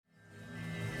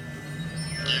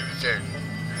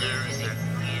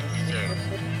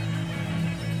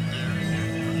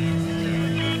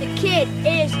The kid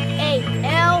is a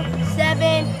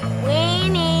L7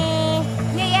 weenie.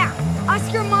 Yeah.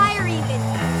 Oscar Mayer even.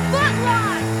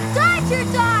 Footlong. Dodger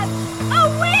dog. A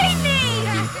weenie.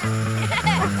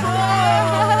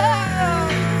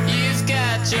 You've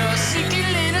got your secret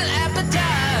little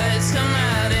appetites. Come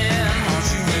out and haunt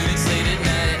you when it's late at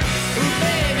night. Ooh,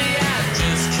 baby, I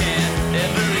just can't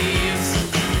ever leave.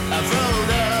 I've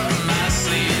rolled up my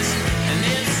sleeves, and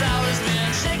it's always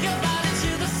been shake your body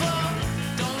to the floor.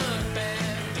 Don't look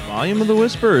back. Volume of the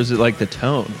whisper, or is it like the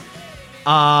tone?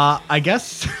 I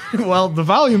guess. Well, the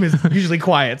volume is usually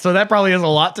quiet, so that probably has a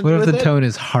lot to do What with if the it. tone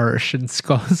is harsh and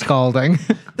scalding?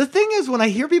 The thing is, when I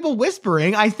hear people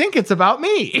whispering, I think it's about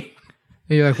me.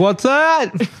 You're like, what's that?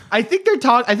 I think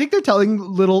they're telling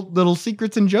little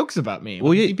secrets and jokes about me. Well,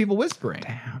 When you you- see people whispering.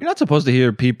 You're not supposed to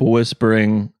hear people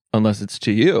whispering unless it's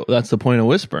to you. That's the point of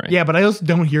whispering. Yeah, but I also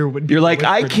don't hear when You're people like,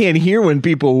 I whisper. can't hear when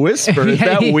people whisper. Is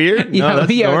that weird? No, that's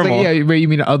it's normal. like, wait, you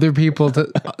mean other people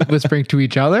whispering to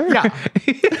each other? Yeah,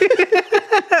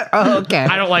 Oh, okay.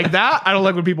 I don't like that. I don't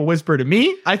like when people whisper to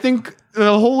me. I think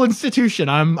the whole institution,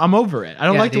 I'm over it. I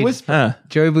don't Yeah, like to dude. whisper. Huh.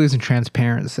 Joey believes in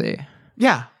transparency.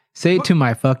 Yeah, Say it to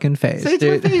my fucking face. say it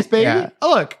to my dude. face, baby. Yeah. Oh,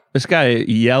 look. This guy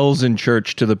yells in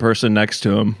church to the person next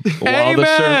to him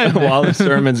Amen! while the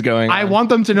sermon's going on. I want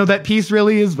them to know that peace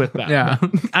really is with them. Yeah.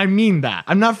 I mean that.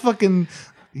 I'm not fucking.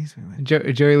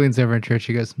 Joey leans over in church.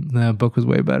 He goes, "The book was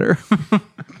way better."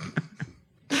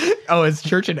 Oh, is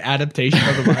church an adaptation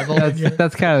of the Bible?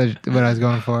 That's kind of what I was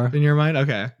going for. in your mind?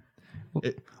 Okay.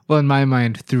 Well, in my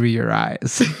mind, through your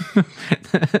eyes.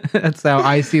 That's how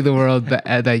I see the world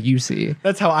that you see.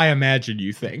 That's how I imagine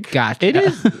you think. Gotcha. It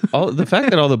is the fact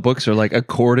that all the books are like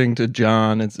according to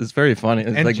John. It's very funny.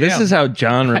 It's And like this Jim. is how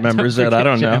John remembers it. I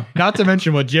don't know. Not to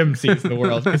mention what Jim sees in the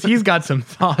world, because he's got some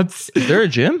thoughts. Is there a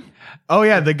Jim? Oh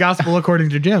yeah, the gospel according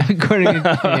to Jim. According to,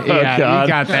 yeah, God. you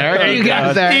got there. You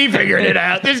got there. He figured it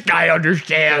out. This guy A lot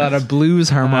understands. of blues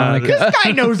harmonica. This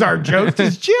guy knows our jokes.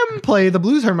 Does Jim play the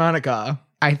blues harmonica?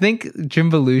 I think Jim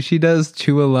Belushi does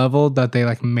to a level that they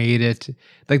like made it.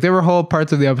 Like there were whole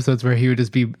parts of the episodes where he would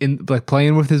just be in like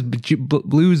playing with his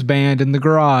blues band in the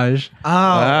garage. Oh,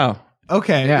 Wow.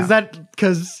 okay. Yeah. Is that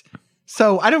because?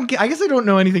 So I guess I don't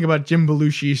know anything about Jim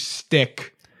Belushi's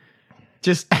stick.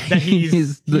 Just that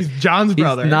he's John's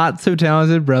brother. He's not so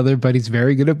talented brother, but he's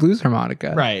very good at blues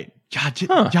harmonica. right.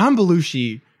 John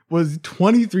Belushi was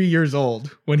 23 years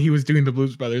old when he was doing the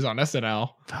Blues Brothers on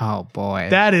SNL. Oh boy,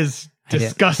 That is I didn't-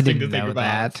 disgusting I to didn't think know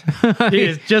about. that. He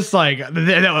is just like,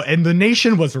 and the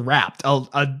nation was wrapped.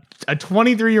 A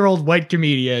 23-year-old white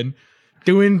comedian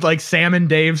doing like Sam and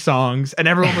Dave songs, and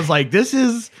everyone was like, "This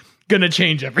is gonna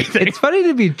change everything." It's funny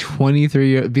to be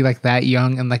 23, be like that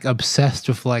young and like obsessed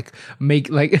with like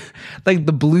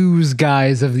the blues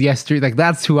guys of yesterday. Like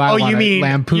that's who I Oh, want to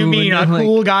lampoon. you mean a I'm like,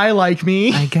 cool guy like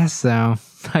me? I guess so.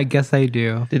 I guess I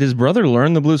do. Did his brother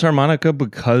learn the blues harmonica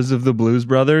because of the Blues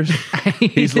Brothers?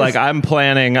 He's like, I'm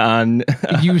planning on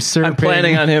usurping. I'm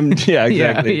planning on him. Yeah,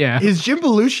 exactly. Yeah. Is Jim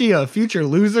Belushi a future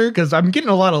loser? Because I'm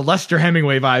getting a lot of Lester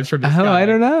Hemingway vibes from this Oh, guy. I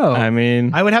don't know. I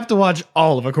mean, I would have to watch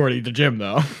all of According to Jim,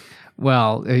 though.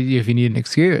 Well, if you need an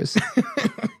excuse.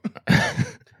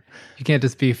 You can't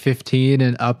just be 15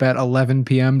 and up at 11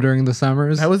 p.m. during the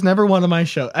summers. That was never one of my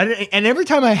shows. And every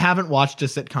time I haven't watched a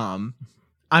sitcom,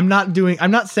 I'm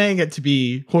not saying it to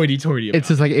be hoity-toity about It's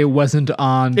just like it wasn't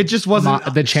on. It just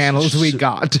wasn't- the channels we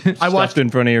got. I watched stuffed in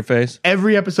front of your face.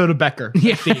 every episode of Becker.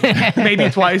 Maybe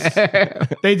twice.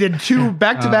 They did 2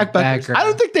 back-to-back Beckers. Becker. I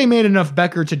don't think they made enough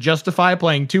Becker to justify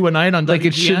playing 2 a night on Like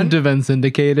it WGN. shouldn't have been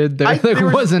syndicated. There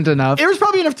wasn't enough. It was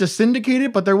probably enough to syndicate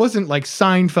it, but there wasn't like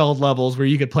Seinfeld levels where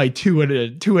you could play 2 at a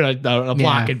block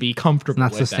Yeah. and be comfortable.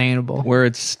 Not with that. sustainable. Where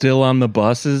it's still on the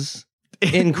buses.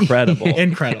 Incredible.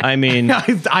 Incredible. I mean,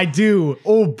 I do.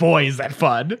 Oh boy, is that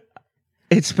fun!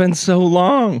 it's been so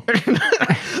long.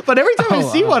 But every time I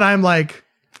see one, I'm like,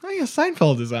 oh yeah,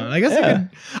 Seinfeld is on. I guess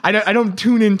I don't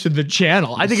tune into the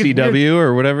channel. I think it's weird. CW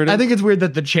or whatever it is. I think it's weird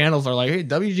that the channels are like, hey,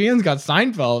 WGN's got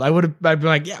Seinfeld. I'd be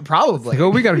like, yeah, probably. Oh,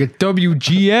 we gotta get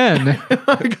WGN.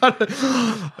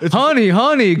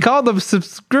 honey, call the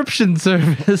subscription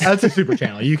service. That's a super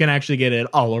channel. You can actually get it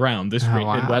all around this great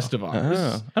wow. Midwest of ours.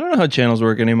 Oh, I don't know how channels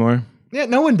work anymore. Yeah,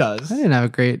 no one does. I didn't have a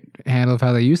great handle of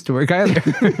how they used to work either.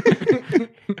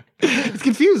 It's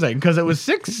confusing because it was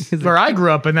 6 where I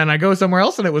grew up, and then I go somewhere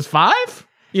else and it was 5.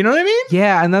 You know what I mean?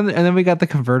 Yeah, and then we got the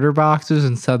converter boxes,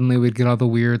 and suddenly we'd get all the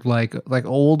weird like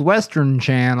old Western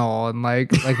channel and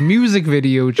like music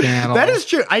video channel. That is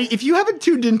true. If you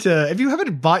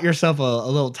haven't bought yourself a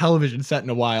little television set in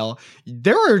a while,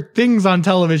 there are things on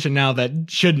television now that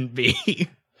shouldn't be.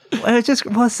 It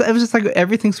was just like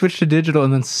everything switched to digital,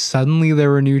 and then suddenly there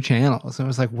were new channels. And it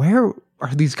was like, where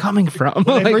are these coming from?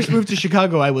 When I first moved to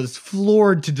Chicago, I was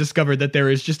floored to discover that there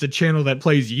is just a channel that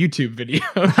plays YouTube videos.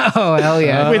 Oh, hell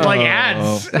yeah. With like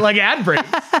ads, like ad breaks.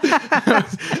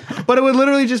 But it would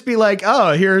literally just be like,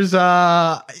 oh, here's,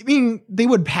 I mean, they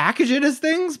would package it as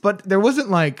things, but it wasn't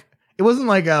like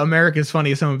America's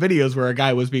Funniest Home Videos where a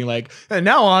guy was being like, and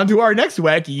now on to our next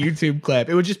wacky YouTube clip.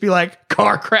 It would just be like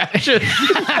car crashes,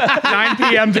 9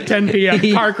 p.m. to 10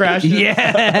 p.m. car crashes.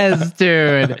 Yes,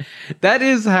 dude. That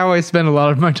is how I spend a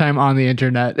lot of my time on the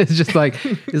internet. It's like,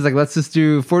 let's just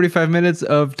do 45 minutes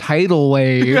of tidal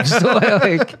waves.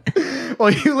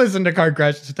 Well, you listen to car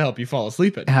crashes to help you fall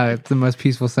asleep at night. It's the most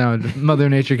peaceful sound Mother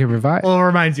Nature can provide. Well, it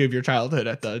reminds you of your childhood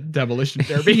at the demolition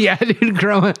derby. Yeah, dude,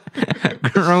 growing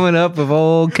up with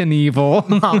old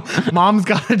Knievel. Mom's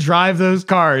got to drive those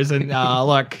cars, and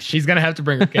look, she's gonna have to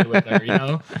bring her kid with her. You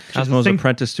know, Cosmo's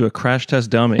apprentice to a crash test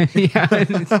dummy. Yeah,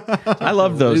 I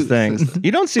love those things.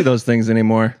 You don't see those things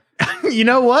anymore. You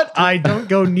know what? I don't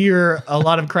go near a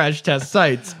lot of crash test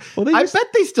sites. Well, I bet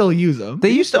they still use them.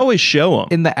 They used to always show them.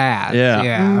 in the ads.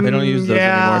 Yeah. They don't use those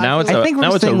Yeah. anymore. Now it's I think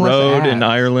we're a seeing less road in ads.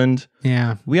 Ireland.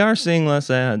 Yeah. We are seeing less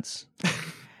ads.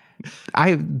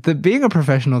 Being a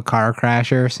professional car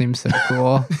crasher seems so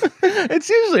cool. It's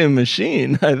usually a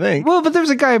machine, I think. Well, but there's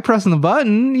a guy pressing the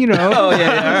button, you know. Oh, yeah, There's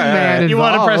a all right, man all right. You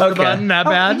want to involved. press the Okay. button that Oh,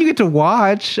 bad? you get to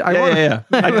watch. Yeah.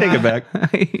 I take it back.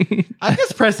 I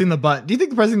guess pressing the button. Do you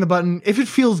think pressing the button, if it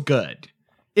feels good,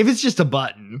 if it's just a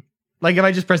button, like if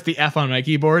I just press the F on my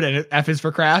keyboard and F is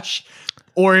for crash,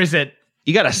 or is it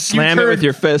You got to slam it with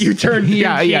your fist. You turn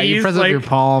Yeah, keys, you press it like, with your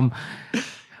palm.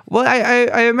 Well,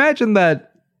 I imagine that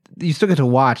you still get to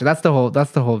watch. That's the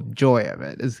whole joy of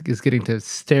it is getting to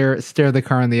stare the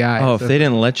car in the eye. Oh, if they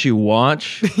didn't let you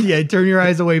watch, yeah, turn your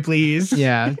eyes away, please.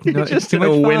 yeah, no, just it's too in a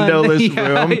much fun. windowless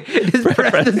Yeah, room. just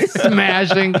pressing,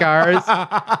 smashing cars.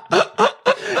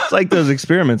 it's like those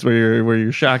experiments where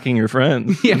you're shocking your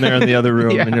friends Yeah. and they're in the other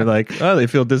room Yeah. and you're like, oh, they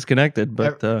feel disconnected.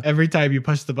 But Every time you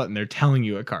push the button, they're telling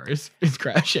you a car is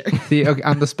crashing. See, okay,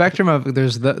 on the spectrum of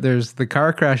there's the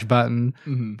car crash button,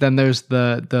 then there's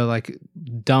the like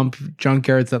dump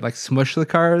junkyards that like smush the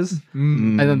cars,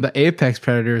 and then the apex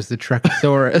predator is the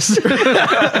Truckosaurus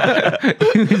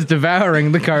who's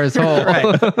devouring the car's whole.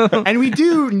 Right. And we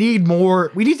do need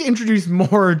more. We need to introduce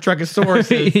more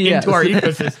Truckosauruses Yes. into our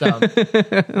ecosystem.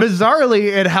 Bizarrely,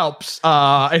 it helps.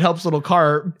 It helps little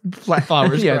car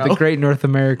flowers Yeah, grow. the great North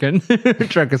American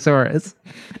Truckosaurus.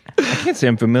 I can't say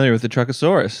I'm familiar with the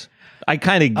Truckosaurus. I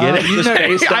kind of get it. You've just never,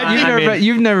 based on,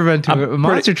 you've never been to a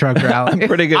monster truck rally. I'm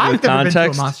pretty good I've with never been to a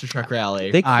context. monster truck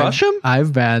rally. They crush them?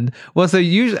 I've been. Well, so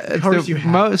usually, course you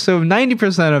have. so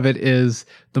 90% of it is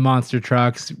the monster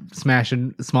trucks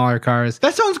smashing smaller cars.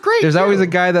 That sounds great. There's too. always a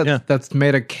guy Yeah. that's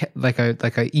made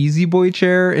a Easy Boy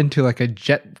chair into like a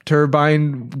jet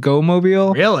turbine go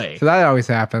mobile. Really? So that always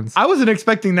happens. I wasn't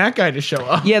expecting that guy to show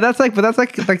up. Yeah, that's not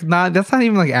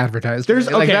even like advertised. There's-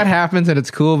 like okay. that happens and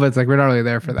it's cool, but it's like we're not really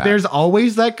there for that. There's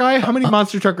always that guy. How many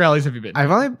monster truck rallies have you been? to?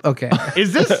 I've only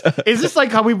Is this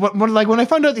like how when I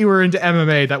found out that you were into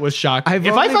MMA? That was shocking. I've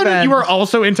If I only found out been- you were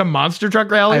also into monster truck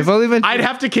rallies, I've only been- I'd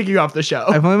have to kick you off the show.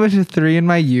 I've only been to 3 in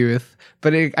my youth,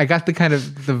 but I got the kind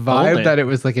of the vibe Only. that it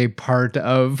was like a part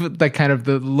of the kind of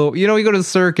the low. You know, you go to the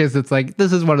circus, it's like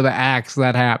this is one of the acts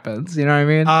that happens. You know what I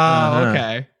mean?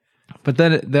 Okay. But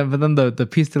then the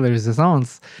piece de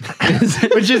resistance is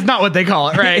Which is not what they call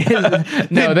it, right?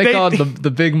 no, they call it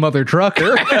the big mother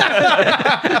trucker,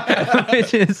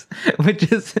 which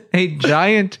is a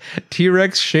giant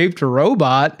T-Rex shaped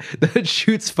robot that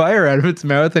shoots fire out of its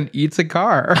mouth and eats a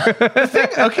car.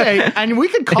 Okay, and we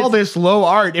could call this low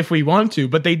art if we want to,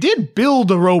 but they did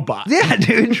build a robot. Yeah,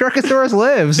 dude, Truckosaurus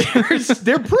lives.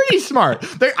 They're pretty smart.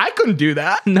 I couldn't do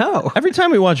that. No. Every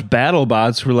time we watch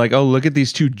BattleBots, we're like, oh, look at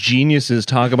these two geniuses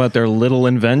talk about their little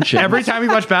invention. Every time we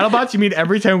watch BattleBots, you mean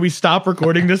every time we stop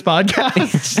recording this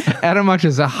podcast? Adam Much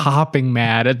is a hopping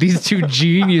mad at these two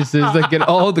geniuses that get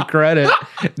all the credit.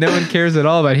 No one cares at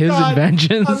all about his God,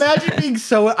 inventions. Imagine being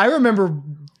so. I remember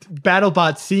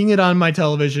BattleBots seeing it on my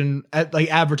television at like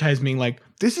advertising, being like,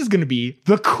 "This is going to be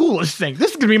the coolest thing.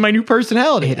 This is going to be my new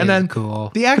personality." It and is then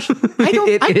cool. the actual, I don't.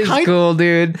 It is cool,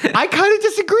 dude. I kind of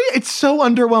disagree. It's so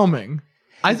underwhelming.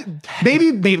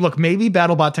 Maybe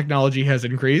BattleBot technology has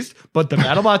increased, but the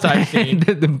BattleBots I've seen,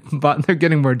 They're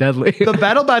getting more deadly. the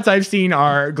BattleBots I've seen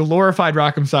are glorified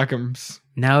Rock'em Sock'ems.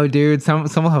 No, dude. Some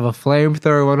will have a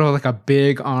flamethrower. One will have like a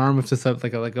big arm with just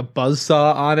like a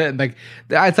buzzsaw on it. And like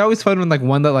it's always fun when like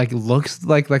one that like looks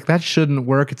like that shouldn't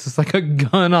work. It's just like a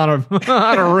gun on a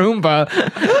Roomba,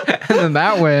 and then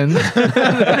that wins.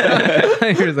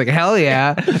 You're just like, hell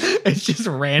yeah! It's just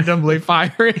randomly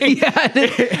firing.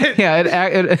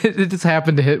 It just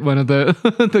happened to hit one of the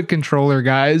the controller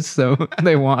guys, so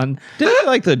they won. Didn't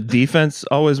like the defense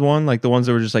always won? Like the ones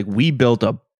that were just like, we built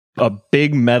a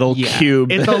big metal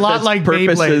cube. It's a lot that's like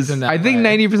Beyblades in that I think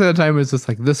way. 90% of the time it's just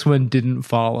like this one didn't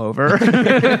fall over. like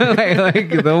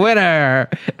the winner.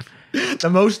 The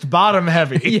most bottom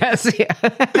heavy. Yes, yeah.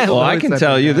 Well, I can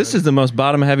tell you, this is the most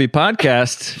bottom heavy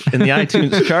podcast in the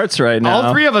iTunes charts right now.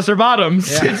 All three of us are bottoms.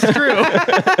 It's true.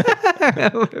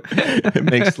 It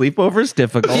makes sleepovers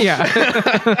difficult. Yeah.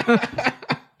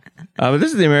 But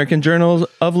this is the American Journal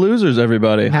of Losers,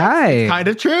 everybody. Hi. Kind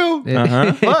of true.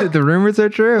 Uh-huh. The rumors are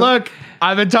true. Look,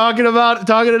 I've been talking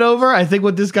it over. I think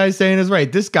what this guy's saying is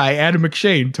right. This guy, Adam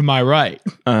McShane, to my right.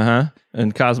 Uh-huh.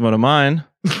 And Cosmo to mine.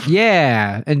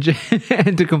 Yeah. And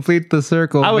to complete the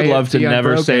circle. I would love to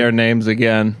never say our names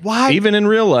again. Why? Even in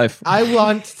real life. I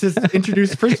want to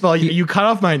introduce, first of all, you cut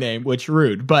off my name, which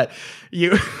rude, but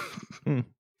you...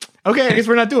 Okay, I guess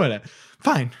we're not doing it.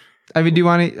 Fine. I mean, do you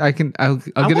want to? I'll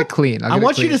get it clean. I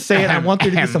want you to say it. I want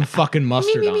there to be some fucking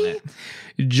mustard on it.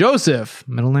 Joseph,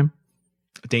 middle name?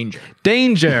 Danger.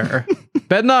 Danger.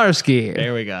 Bednarski.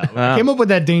 There we go. I came up with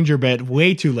that danger bit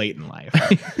way too late in life.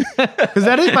 Because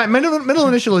that is my middle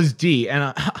initial is D,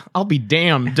 and I'll be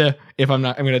damned if I'm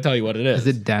not. I'm going to tell you what it is.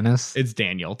 Is it Dennis? It's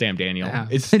Daniel. Damn Daniel. Oh.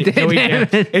 It's Joey.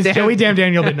 Joey. Damn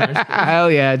Daniel. Bednarski. Hell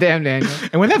yeah, damn Daniel.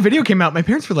 And when that video came out, my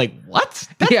parents were like, "What?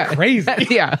 That's crazy."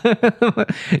 Yeah.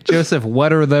 Joseph,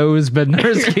 what are those,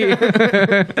 Bednarski?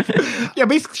 Yeah,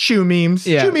 basically shoe memes.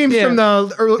 Yeah. Shoe memes Yeah. from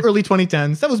the early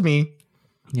 2010s. That was me.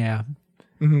 Yeah.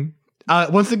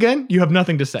 Once again, you have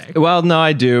nothing to say. Well, no,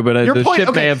 I do, but Your the point- ship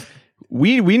okay. may have.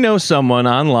 We know someone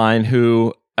online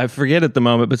who, I forget at the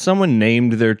moment, but someone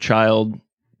named their child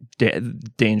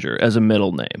Danger as a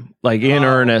middle name, like in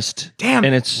earnest. Damn.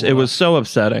 And it was so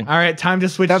upsetting. All right, time to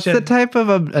switch. That's the type of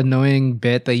annoying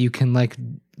bit that you can like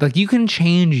you can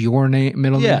change your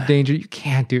middle name to Danger. You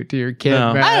can't do it to your kid,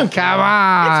 No. man. I don't care. Come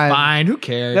on. It's fine. Who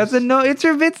cares? That's it's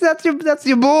your bits. That's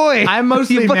your boy. I'm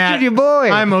mostly you mad. butchered your boy.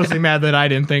 I'm mostly mad that I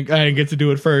didn't get to do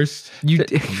it first. You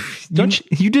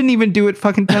didn't even do it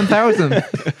fucking 10,000.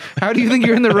 How do you think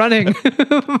you're in the running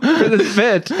for this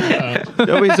bit?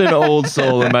 Joey's an old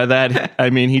soul, and by that, I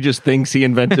mean he just thinks he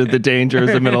invented the Danger as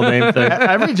a middle name thing.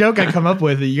 Every joke I come up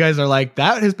with, you guys are like,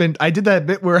 that has been. I did that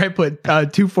bit where I put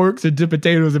 2 forks and 2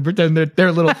 potatoes and pretend that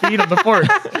they're little feet on the fork.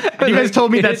 And you guys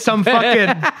told me that some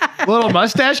fucking little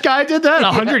mustache guy did that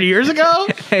 100 years ago.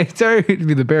 Hey, sorry to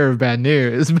be the bearer of bad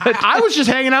news, but I was just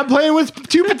hanging out playing with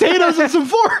 2 potatoes and some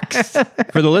forks.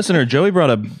 For the listener, Joey brought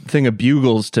a thing of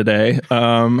bugles today.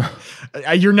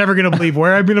 You're never gonna believe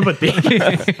where I'm gonna put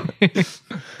these.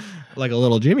 Like a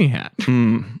little Jimmy hat.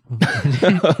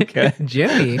 Okay.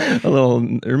 Jimmy, A little,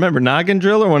 remember Noggin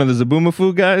Drill or one of the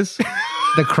Zaboomafoo guys?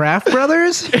 the Kraft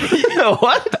brothers.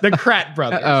 What? The Krat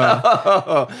brothers.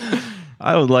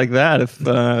 I would like that if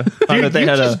found that they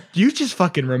had You just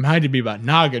fucking reminded me about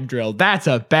Noggin Drill. That's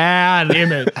a bad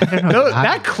image.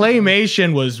 That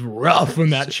claymation was rough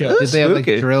when that show. Did they have like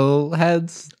Spooky. drill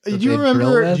heads? Do you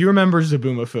remember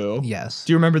Zaboomafoo? Yes.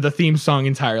 Do you remember the theme song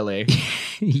entirely?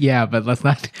 Yeah, but let's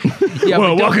not. Yeah,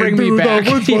 Well, but don't walking bring me through the back.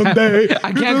 woods one day.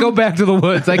 I can't go back to the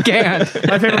woods. I can't.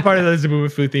 My favorite part of the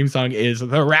Zaboomafoo theme song is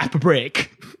the rap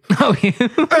break. Oh, yeah.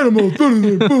 Animals,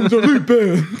 booms are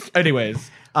leaping. Anyways,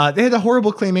 they had a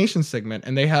horrible claymation segment,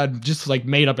 and they had just like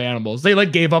made up animals. They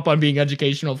like gave up on being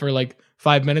educational for like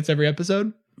 5 minutes every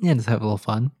episode. Yeah, just have a little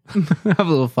fun. Have a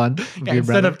little fun. with Yeah, your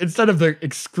brother. instead of the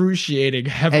excruciating,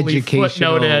 heavily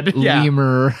Educational footnoted,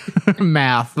 lemur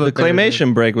math. the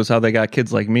claymation break was how they got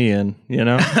kids like me in, you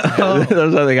know? That's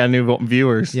how they got new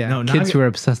viewers. Yeah, No, kids who are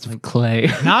obsessed with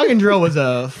clay. Noggin Drill was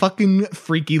a fucking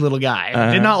freaky little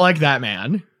guy. Did not like that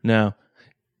man. No.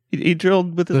 He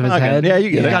drilled with his With his noggin. head? Yeah, you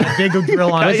get He got it. a big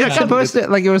drill on Was his it head.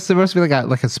 It was supposed to be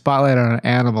like a spotlight on an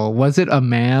animal. Was it a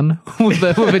man with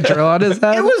a drill on his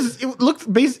head? It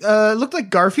looked like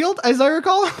Garfield, as I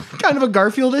recall. Kind of a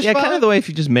Garfield-ish Yeah, vibe. kind of the way if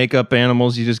you just make up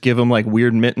animals, you just give them like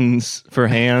weird mittens for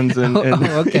hands and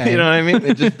okay. you know what I mean?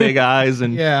 They're just big eyes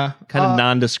and Yeah. kind of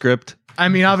nondescript. I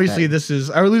mean, obviously, this is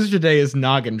our loser today is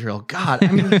Noggin Drill. God,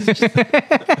 I mean, this is just,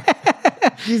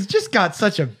 He's just got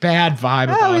such a bad vibe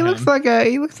about he him. looks like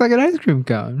an ice cream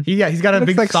cone. He's got a looks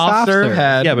big like soft soft serve serve.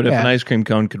 head. Yeah, but if Yeah. an ice cream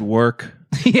cone could work,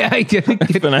 Yeah, I did.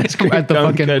 if an ice cream At the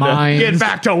cone fucking could, mines. Get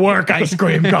back to work, ice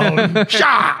cream cone.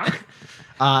 Shah!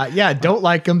 Yeah, don't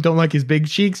like him. Don't like his big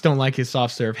cheeks. Don't like his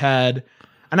soft serve head.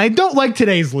 And I don't like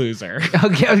today's loser.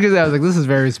 Okay, I was like, this is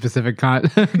very specific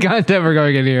content we're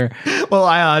going in here. Well,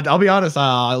 I'll be honest.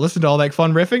 I listened to all that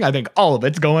fun riffing. I think all of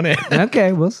it's going in.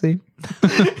 Okay, we'll see.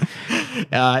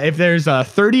 If there's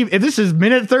 30, if this is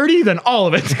minute 30, then all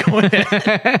of it's going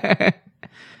in.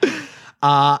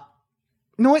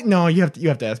 No, wait, no, you have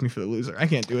to ask me for the loser. I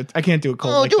can't do it. I can't do it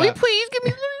cold. like that. please give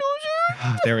me the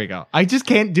loser? There we go. I just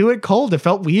can't do it cold. It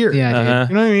felt weird. Yeah, dude. Uh-huh.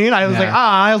 You know what I mean? I was Yeah. like,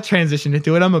 I'll transition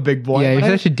into it. I'm a big boy. Yeah, you're But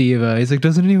I- such a diva. He's like,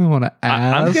 doesn't anyone want to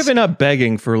ask? I'm giving up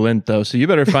begging for lint though, so you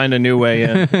better find a new way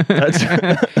in. That's,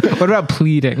 What about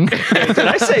pleading? did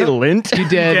I say lint? You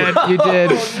did. You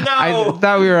did. Oh, no. I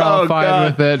thought we were all Oh, fine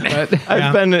God. with it, but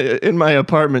I've been in my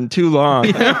apartment too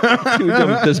long.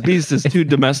 This beast is too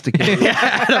domesticated.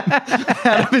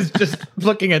 Adam is just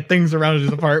looking at things around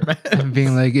his apartment.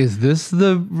 being like, is this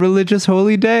the religious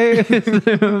holy day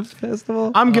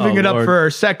festival? I'm giving Oh, it up Lord. for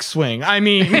sex swing. I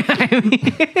mean,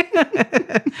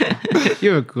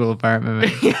 You have a cool apartment,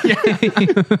 man.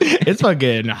 it's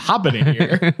fucking hopping in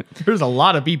here. There's a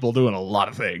lot of people doing a lot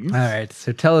of things. All right,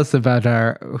 so tell us about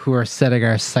who are setting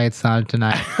our sights on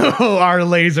tonight. Our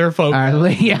laser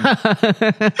focus. Yeah.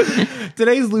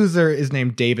 Today's loser is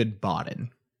named David Bodden.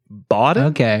 Bought it?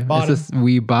 Okay. Bought Is this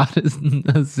we bought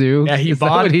a zoo? Yeah, he Is that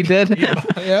bought- what he did.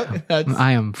 Yep. That's,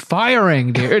 I am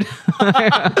firing, dude.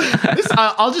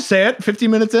 I'll just say it.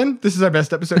 15 minutes in, this is our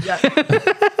best episode yet.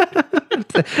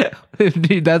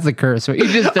 Dude, that's a curse. What you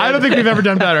just did. I don't think we've ever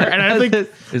done better. And I think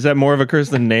Is that more of a curse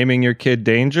than naming your kid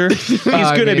Danger? He's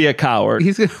going to be a coward.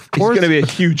 He's He's going to be a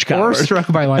huge or coward.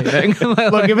 struck by lightning.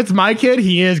 look, if it's my kid,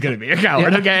 he is going to be a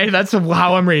coward. Yeah. Okay, that's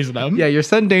how I'm raising him. Yeah, your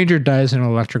son Danger dies in an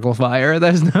electrical fire.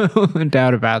 There's no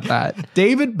doubt about that.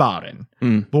 David Bodden,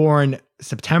 born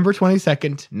September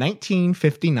 22nd,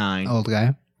 1959, Old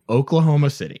guy. Oklahoma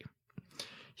City.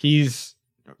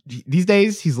 These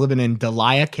days he's living in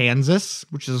Delia, Kansas,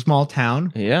 which is a small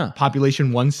town. Yeah. Population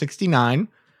 169.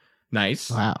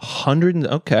 Nice. Wow. 100.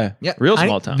 Okay. Yeah. Real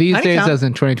small town. These Tiny days, town. as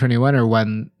in 2021, or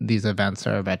when these events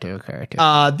are about to occur.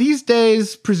 Too. These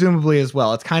days, presumably as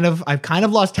well. I've kind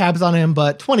of lost tabs on him,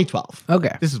 but 2012.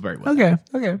 Okay. This is where he was.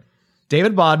 Okay.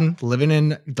 David Bodden living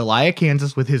in Delia,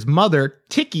 Kansas with his mother,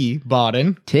 Tiki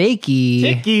Bodden. Takey.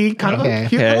 Tiki, kind of a Okay.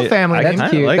 cute Okay. little family I name.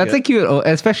 That's kinda cute. like That's it. a cute,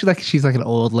 especially like she's like an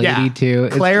old lady Yeah. too.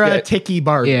 It's Clara good. Tiki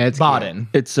Bodden. Yeah, it's Bodden.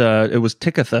 It's it was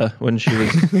Tikatha when she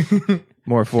was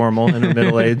more formal in her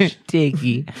middle age.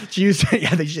 Takey. She used to,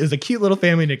 it was a cute little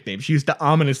family nickname. She used to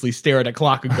ominously stare at a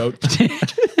clock and go. She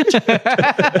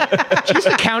used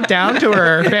to count down to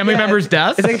her family member's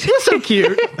death. It's like, she's so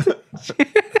cute.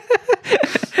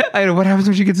 I know what happens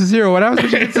when she gets to zero. What happens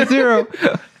when she gets to zero?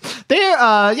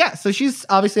 So she's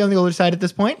obviously on the older side at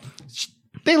this point.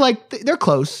 They're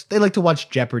close. They like to watch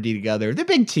Jeopardy together. They're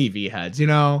big TV heads, you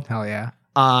know. Hell yeah.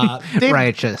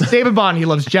 Righteous. David Bond, he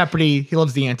loves Jeopardy. He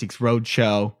loves the Antiques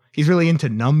Roadshow. He's really into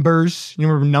Numbers. You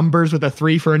remember Numbers with a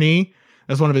 3 for an E?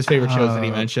 That's one of his favorite shows that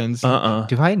he mentions.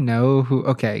 Do I know who?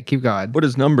 Okay, keep going. What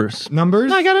is Numbers? Numbers?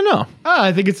 I gotta know.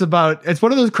 I think it's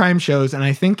one of those crime shows, and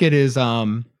I think it is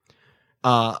the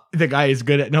guy is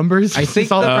good at numbers. I think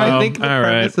Solve the, crime. I think the all right.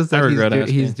 premise is I that regret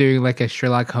asking. he's doing like a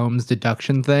Sherlock Holmes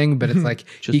deduction thing, but it's like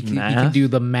Just he can math? do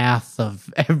the math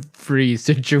of every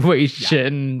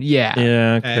situation. Yeah.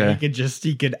 Yeah. And Okay.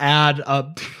 he could add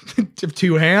up to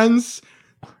 2 hands.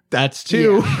 That's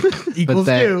 2 equals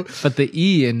 2. But the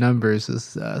E in numbers is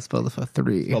spelled with a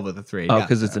 3. Well, with a 3. Oh, yeah.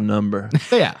 because it's a number.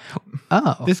 So yeah,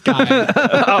 Oh. this guy.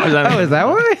 Oh, Is that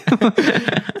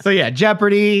why? So yeah,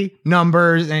 Jeopardy,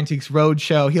 Numbers, Antiques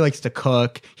Roadshow. He likes to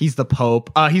cook. He's the Pope.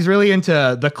 He's really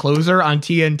into The Closer on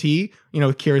TNT. You know,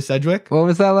 with Kira Sedgwick. What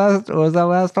was that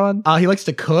last one? He likes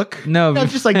to cook. No. You know,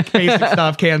 just like basic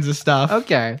stuff, Kansas stuff.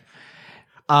 Okay.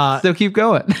 So keep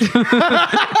going.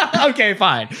 Okay,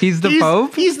 fine. He's the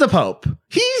Pope? He's the Pope.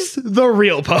 He's the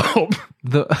real Pope.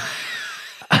 The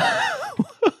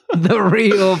the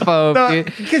real Pope. No,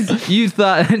 dude. 'cause- You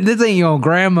thought this ain't your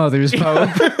grandmother's Pope.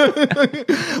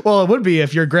 Well, it would be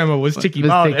if your grandma was Tiki Miss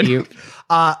Bodden. Tiki.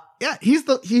 Yeah, he's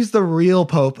the real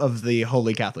Pope of the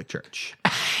Holy Catholic Church.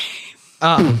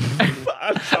 Oh,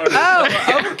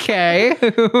 okay.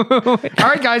 All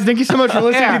right, guys, thank you so much for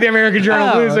listening Yeah. to the American Journal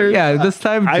of Oh, Losers. yeah, this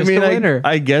time just I mean, a winner.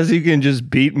 I guess you can just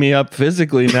beat me up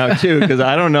physically now too, because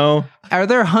I don't know. Are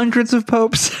there hundreds of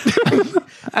popes?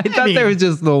 I thought mean- there was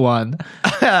just the one.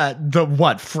 The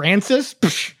what? Francis?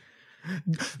 Psh,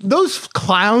 Those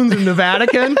clowns in the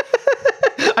Vatican.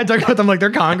 I talk about them like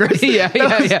they're Congress. yeah.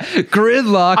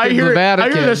 Gridlock I in hear, the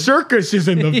Vatican. I hear the circus is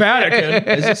in the Vatican.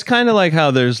 Is this kind of like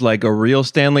how there's like a real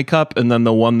Stanley Cup and then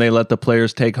the one they let the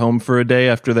players take home for a day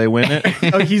after they win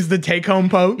it? Oh, he's the take-home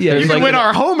pope. Yeah, you he's can like- win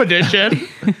our home edition.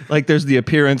 Like there's the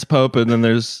appearance pope and then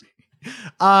there's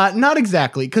Not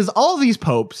exactly, because all these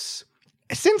popes,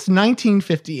 since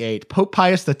 1958, Pope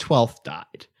Pius XII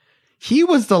died. He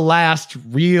was the last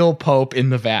real pope in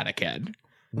the Vatican.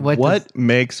 what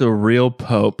makes a real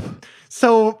pope?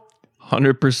 So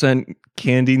 100%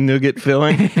 candy nougat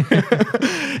filling?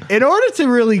 in order to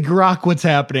really grok what's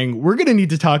happening, we're going to need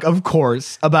to talk, of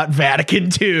course, about Vatican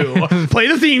II. Play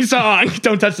the theme song.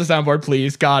 Don't touch the soundboard,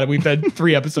 please. God, we've had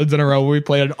 3 episodes in a row where we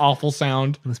played an awful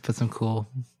sound. Let's put some cool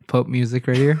Pope music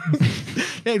right here.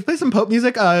 Yeah, play some Pope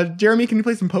music. Jeremy, can you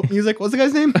play some Pope music? What's the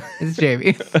guy's name? It's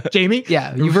Jamie. Jamie?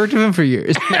 Yeah, you've worked with him for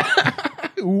years.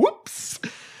 Whoops.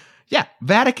 Yeah,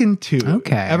 Vatican II.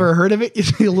 Okay. Ever heard of it?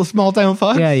 You little small town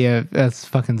fuck? yeah, that's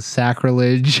fucking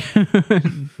sacrilege.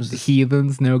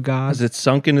 Heathens, no God. Is it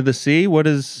sunk into the sea? What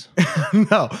is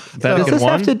No. Does Vatican this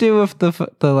one? have to do with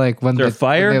the like when there they, a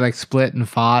fire? when they like split and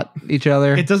fought each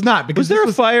other? It does not. Because Was there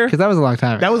this a fire? Because that was a long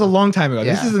time ago. That was a long time ago.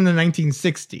 This Yeah. is in the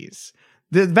 1960s.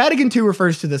 The Vatican II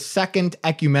refers to the Second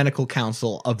Ecumenical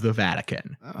Council of the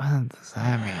Vatican. What does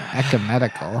that mean?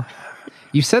 Ecumenical.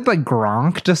 You said like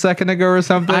Gronk a second ago or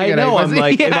something. I and know. I'm wasn't-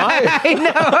 like, Yeah, am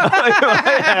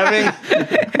I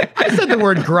having? I said the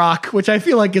word grok, which I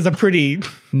feel like is a pretty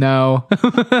No,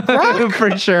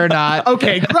 for sure not.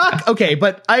 okay. Grok, okay,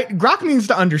 but grok means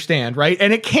to understand, right?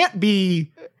 And it can't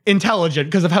be intelligent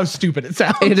because of how stupid it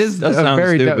sounds. It is That sounds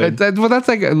very stupid. well. That's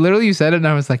like literally you said it, and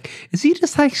I was like, is he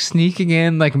just like sneaking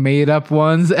in like made up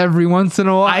ones every once in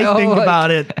a while? I think Like-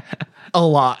 about it a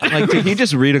lot. Like, did he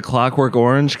just read A Clockwork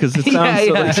Orange? Because it sounds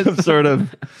Yeah, like some sort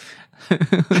of.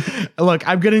 Look,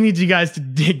 I'm gonna need you guys to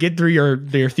get through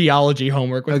your theology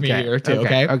homework with me Okay, here too.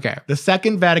 Okay. okay. The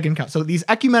Second Vatican Council. So these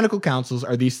ecumenical councils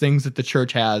are these things that the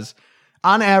church has,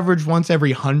 on average, once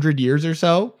every 100 years or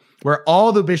so, where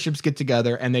all the bishops get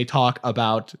together and they talk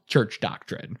about church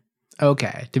doctrine.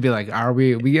 Okay, to be like, are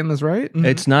we getting this right?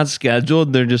 It's not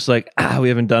scheduled. They're just like, we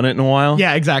haven't done it in a while.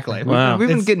 Yeah, exactly. Wow. We've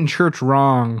been It's- getting church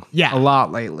wrong Yeah. a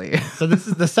lot lately. So this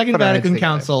is the Second But I Vatican think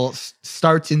Council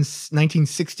starts in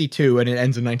 1962 and it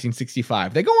ends in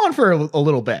 1965. They go on for a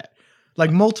little bit,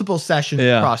 like multiple sessions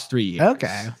Yeah. across 3 years.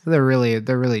 Okay, they're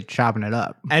really chopping it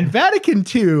up. And Vatican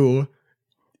II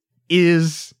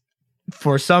is,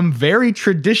 for some very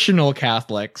traditional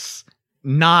Catholics,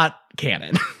 not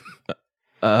canon.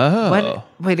 Oh. What?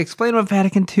 Wait, explain what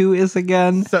Vatican II is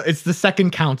again. So it's the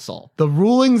Second Council. The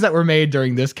rulings that were made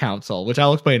during this council, which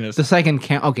I'll explain in a The second.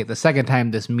 the second time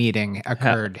this meeting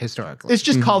occurred historically. It's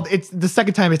just called, it's the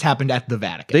second time it's happened at the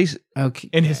Vatican. They, Okay.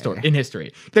 in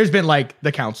history. There's been like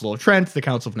the Council of Trent, the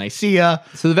Council of Nicaea.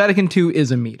 So the Vatican II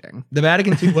is a meeting. The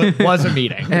Vatican II was a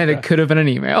meeting. And it could have been an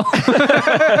email.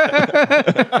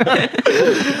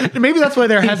 Maybe that's why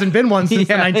there hasn't been one since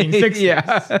the 1960s.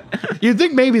 Yeah. You'd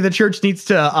think maybe the church needs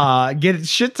to get its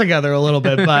shit together a little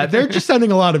bit, but they're just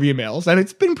sending a lot of emails, and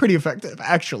it's been pretty effective,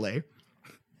 actually.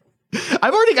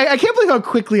 I can't believe how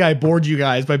quickly I bored you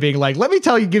guys by being like, let me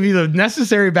give you the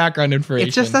necessary background information.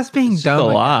 It's just us being dumb. a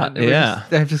again. lot, We're yeah.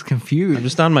 I'm just confused. I'm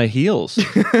just on my heels.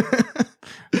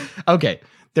 Okay,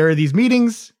 there are these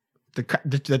meetings that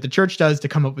the church does to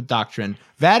come up with doctrine.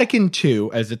 Vatican II,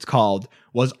 as it's called,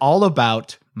 was all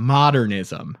about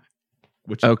modernism,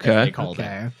 which is Okay. what they called it.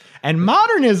 Okay. And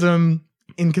modernism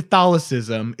in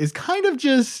Catholicism is kind of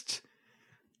just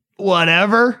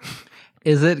whatever.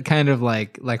 Is it kind of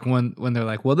like when they're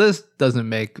like, well, this doesn't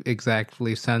make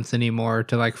exactly sense anymore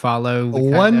to like follow?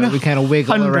 We kind of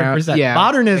wiggle around. 100%. Yeah,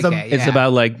 Modernism, okay, It's yeah.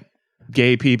 about like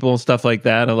gay people, stuff like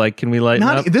that. Or like, can we lighten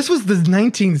up? This was the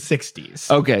 1960s.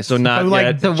 Okay, so not So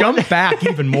like yet. jump back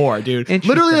even more, dude. Interesting.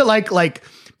 Literally like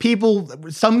people,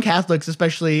 some Catholics,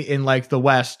 especially in like the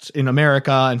West, in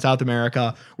America and South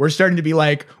America, were starting to be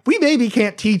like, we maybe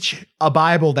can't teach a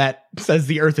Bible that says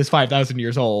the earth is 5,000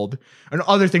 years old and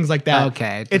other things like that.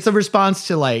 Okay. It's a response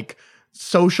to like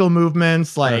social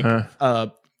movements, like Uh-huh.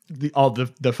 all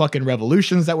the fucking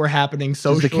revolutions that were happening,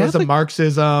 socialism, Catholic-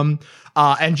 Marxism,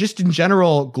 and just in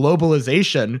general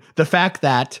globalization. The fact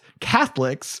that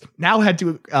Catholics now had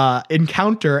to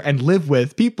encounter and live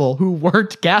with people who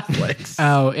weren't Catholics.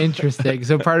 Oh, interesting.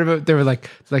 So part of it, they were like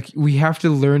we have to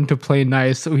learn to play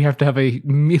nice. We have to have a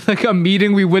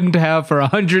meeting we wouldn't have for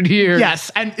 100 years.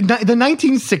 Yes, and the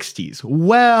 1960s,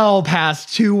 well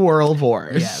past 2 world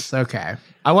wars. Yes. Okay.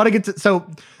 I want to get to so.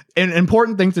 An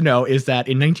important thing to know is that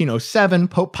in 1907,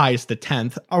 Pope Pius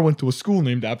X, I went to a school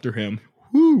named after him.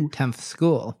 10th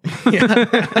school.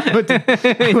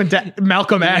 I went to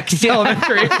Malcolm X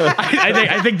Elementary.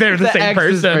 I think they're the same X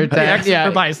is person. for The X is yeah,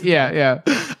 for Pius. yeah.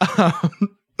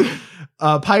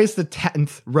 Pius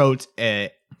X wrote a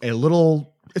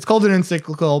little, it's called an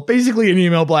encyclical, basically an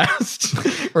email blast,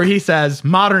 where he says,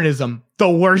 modernism, the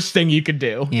worst thing you could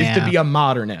do is to Yeah. be a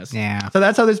modernist. Yeah. So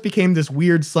that's how this became this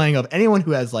weird slang of anyone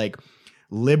who has like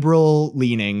liberal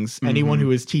leanings, anyone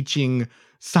who is teaching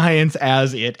science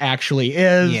as it actually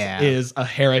is a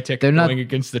heretic They're going not-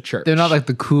 against the church. They're not like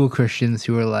the cool Christians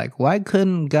who are like, why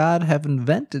couldn't God have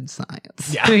invented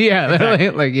science? Yeah. yeah.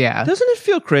 They're like, yeah. Doesn't it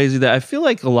feel crazy that I feel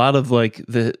like a lot of like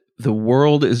the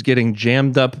world is getting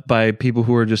jammed up by people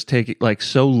who are just taking like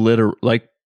so literal, like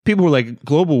people who are like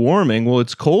global warming. Well,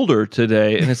 it's colder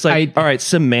today, and it's like, all right,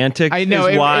 semantics I know,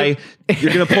 is it- why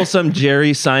you're gonna pull some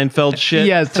Jerry Seinfeld shit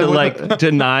Yeah, to so- like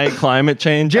deny climate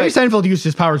change. Jerry Seinfeld used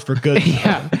his powers for good.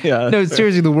 Yeah. yeah, No,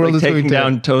 seriously, the world like is taking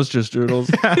going down toaster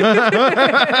strudels.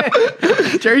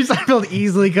 Jerry Seinfeld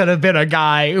easily could have been a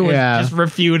guy who was Yeah. just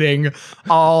refuting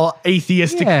all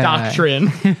atheistic Yeah.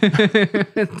 doctrine.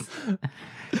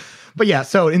 But yeah,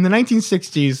 so in the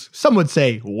 1960s, some would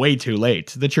say way too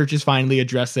late, the church is finally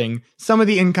addressing some of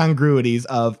the incongruities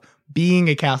of being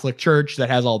a Catholic church that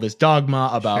has all this dogma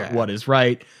about Sure. what is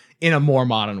right in a more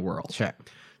modern world. Sure.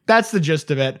 That's the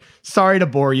gist of it. Sorry to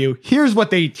bore you. Here's what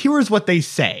they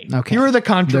say. Okay. Here are the The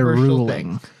controversial ruling.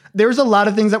 things. There's a lot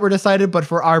of things that were decided, but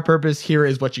for our purpose, here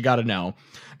is what you got to know.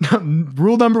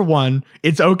 Rule number 1,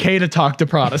 it's okay to talk to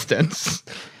Protestants.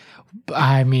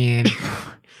 I mean,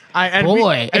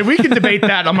 Boy. We can debate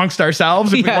that amongst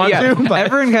ourselves if we want to. But,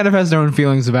 everyone kind of has their own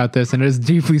feelings about this, and it is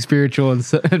deeply spiritual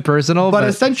and personal. but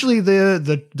essentially,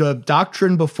 the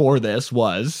doctrine before this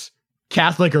was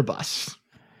Catholic or bust.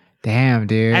 damn,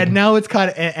 dude. And now it's kind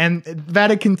of, and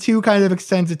Vatican II kind of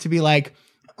extends it to be like,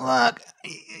 look,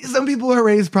 some people are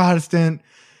raised Protestant.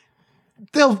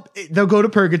 They'll go to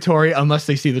purgatory unless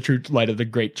they see the true light of the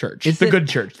great church, Is the it- good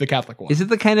church, the Catholic one. Is it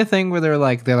the kind of thing where they're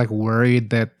like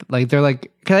worried that like they're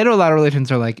like, because I know a lot of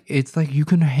religions are like, it's like you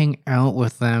can hang out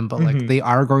with them, but like they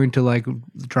are going to like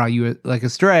draw you like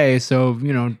astray, so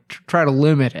you know try to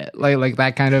limit it, like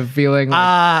that kind of feeling.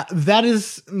 Like, That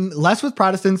is less with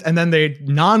Protestants, and then the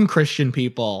non-Christian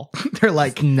people, they're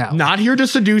like, No. not here to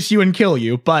seduce you and kill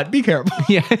you, but be careful.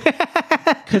 yeah,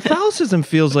 Catholicism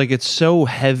feels like it's so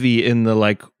heavy in the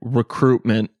like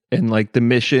recruitment and like the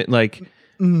mission. Like,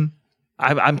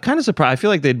 I'm kind of surprised. I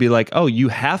feel like they'd be like, "Oh, you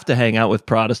have to hang out with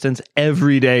Protestants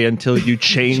every day until you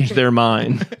change their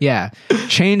mind." yeah.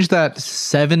 Change that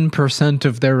 7%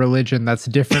 of their religion that's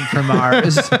different from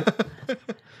ours.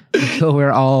 Until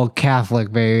we're all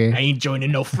Catholic, baby. I ain't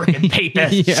joining no freaking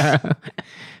papists. Yeah.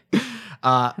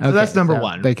 So that's number so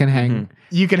 1. They can hang.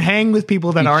 You can hang with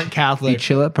people that aren't They Catholic.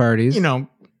 chill at parties. You know,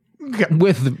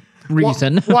 with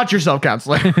reason. watch yourself,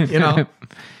 counselor. You know,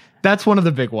 that's one of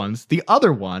the big ones. The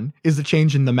other one is the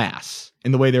change in the mass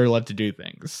in the way they're allowed to do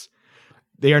things.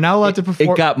 They are now allowed to perform.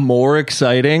 It got more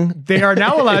exciting. They are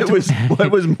now allowed It to. was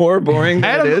what was more boring than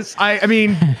Adam, it is. I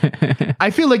mean, I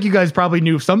feel like you guys probably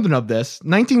knew something of this.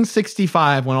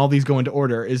 1965, when all these go into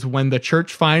order, is when the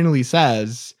church finally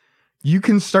says you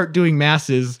can start doing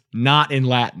masses not in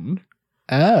Latin.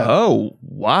 Oh. Oh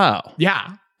wow!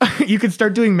 Yeah. You can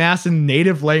start doing mass in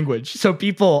native language so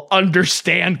people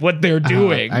understand what they're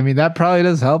doing. I mean, that probably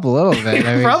does help a little bit.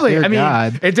 I mean, Probably. dear I mean,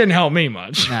 God. it didn't help me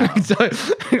much. No. So,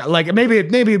 like maybe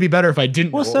it'd be better if I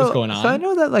didn't know what was going on. So I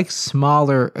know that like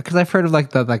smaller, because I've heard of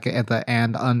like at the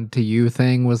and unto you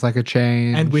thing was like a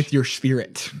change, And with your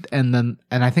spirit. and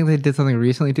I think they did something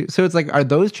recently too. So it's like, are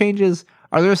those changes?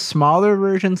 Are there smaller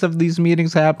versions of these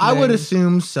meetings happening? I would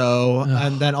assume so.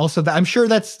 And then also, I'm sure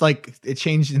that's like it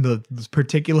changed in this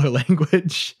particular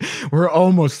language. We're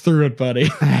almost through it, buddy.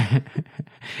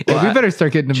 Yeah, we better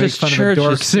start getting to make Just fun of a church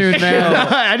dork is- soon, man.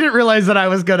 I didn't realize that I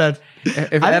was gonna.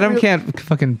 If I Adam really- can't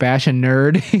fucking bash a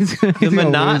nerd, he's gonna The lose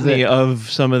monotony it. of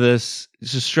some of this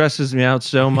just stresses me out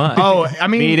so much. Oh, I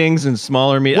mean, meetings and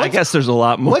smaller meetings. I what's- guess there's a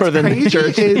lot more what's than the crazy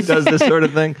church is- does this sort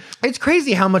of thing. it's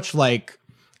crazy how much like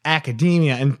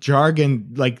academia and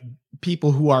jargon, like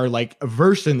people who are like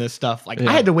versed in this stuff, like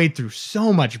I had to wade through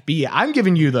so much BS. I'm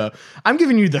giving you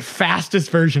the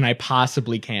fastest version I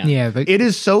possibly can. Yeah, but- it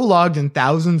is so logged in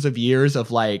thousands of years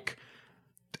of like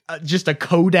just a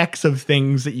codex of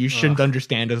things that you shouldn't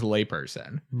understand as a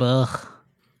layperson. Ugh.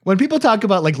 When people talk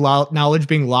about like knowledge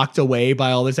being locked away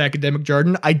by all this academic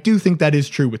jargon, I do think that is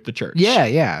true with the church.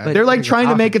 Yeah. They're like trying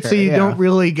to make it so you Yeah. don't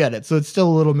really get it. So it's still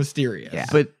a little mysterious. Yeah.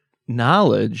 But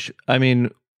knowledge, I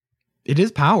mean, It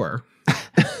is power.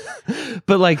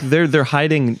 but like they're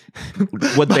hiding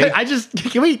what they I just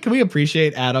can we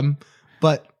appreciate Adam,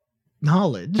 but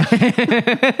knowledge.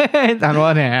 On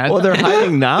one hand, Well, they're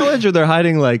hiding knowledge, or they're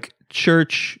hiding like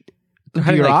church they're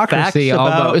hiding, like, bureaucracy facts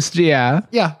about- almost. Yeah.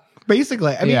 Yeah,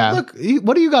 basically. I mean, Yeah. look,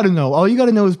 what do you got to know? All you got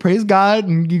to know is praise God,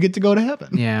 and you get to go to heaven.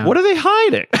 Yeah. What are they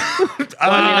hiding?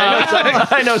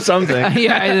 I know something.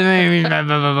 Yeah.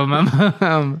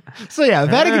 So yeah,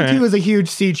 Vatican All right. II is a huge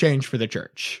sea change for the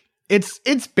church.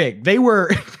 It's big. They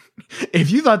were,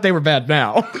 if you thought they were bad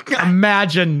now,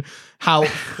 imagine how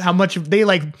much they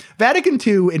like Vatican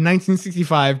II in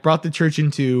 1965 brought the church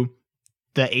into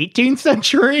the 18th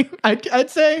century. I'd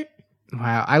say.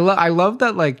 Wow. I love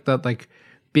that like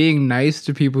being nice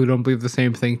to people who don't believe the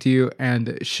same thing to you,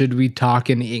 and should we talk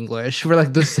in English? We're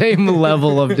like the same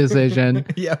level of decision.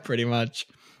 Yeah, pretty much.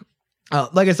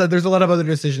 Like I said, there's a lot of other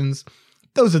decisions.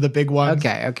 Those are the big ones.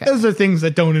 Okay. Those are things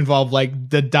that don't involve like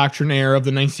the doctrinaire of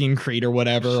the Nicene Creed or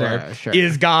whatever. Sure.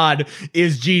 Is God,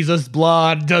 is Jesus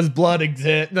blood? Does blood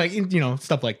exist? Like,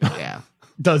 stuff like that. Yeah.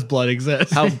 Does blood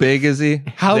exist? How big is he?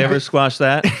 How they ever big- squash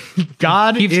that?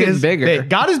 God Keeps getting is bigger. big.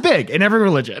 God is big in every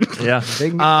religion. Yeah.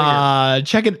 Big,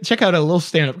 Check out a little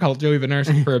stand-up called Joey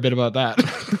Vanarski for a bit about that.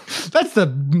 That's the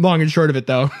long and short of it,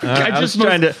 though. I was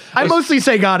trying to- I mostly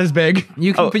say God is big.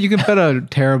 you can put a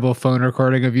terrible phone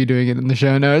recording of you doing it in the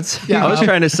show notes. Yeah. I was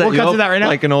trying to set We'll you cut to up that right now.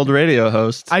 like an old radio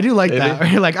host. I do like Maybe.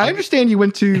 that. Like, I understand you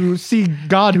went to see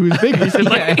God who is big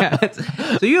recently. Yeah.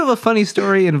 So you have a funny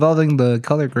story involving the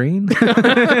color green?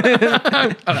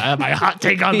 My hot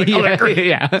take on the color green.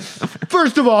 Yeah.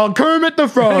 First of all, Kermit the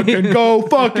Frog can go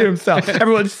fuck himself.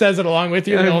 Everyone says it along with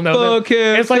you. They all know Fuck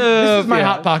that. It's like, this is my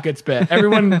himself. Hot Pockets bit.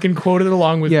 Everyone can quote it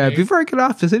along with Yeah, me. before I get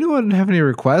off, does anyone have any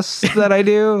requests that I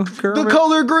do? The Kermit?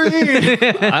 color green.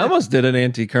 I almost did an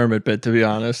anti-Kermit bit, to be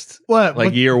honest. What?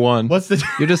 Like year one. What's the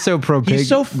You're just so pro pig. He's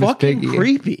so Miss fucking Piggy.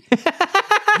 creepy.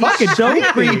 fucking So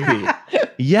creepy.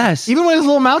 Yes. Even when his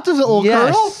little mouth does a little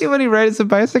Yes. curl. See when he rides a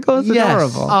bicycle? It's Yes.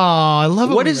 adorable. Oh, I love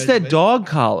it. What when is he that rides it. dog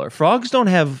collar? Frogs don't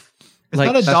have. It's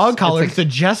like, not a dog collar. it's It's a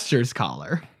jester's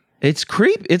collar. It's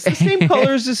creepy. It's the same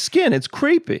color as his skin. It's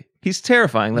creepy. He's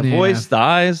terrifying. The Yeah. voice, the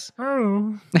eyes.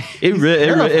 Oh, He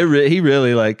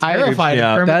really like terrified creeps me of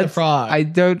out. Kermit the That's Frog.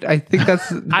 I think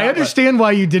that's I understand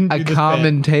why you didn't do a this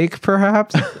common bit. take,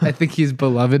 perhaps. I think he's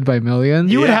beloved by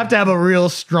millions. You would have to have a real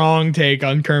strong take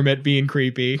on Kermit being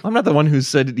creepy. I'm not the one who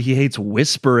said he hates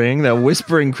whispering. That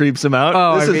whispering creeps him out.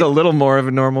 Oh, This I is mean- a little more of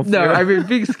a normal fear. No, I mean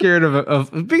being scared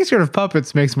of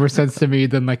puppets makes more sense to me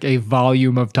than like a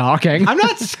volume of talking. I'm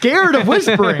not scared of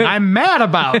whispering. I'm mad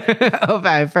about it.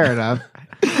 Okay, fair enough.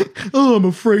 Oh, I'm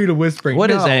afraid of whispering. What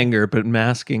is No. anger but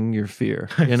masking your fear?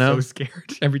 You know? So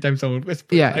scared every time someone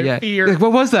whispers. Yeah, I yeah. fear. Like,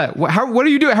 what was that? What are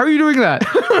you doing? How are you doing that?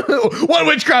 What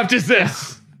witchcraft is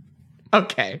this?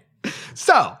 Okay.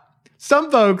 So, some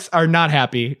folks are not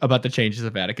happy about the changes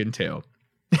of Vatican II.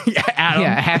 Adam.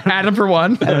 Yeah, Adam for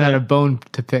one. I had a bone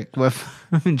to pick with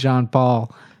John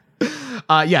Paul.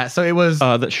 Yeah, so it was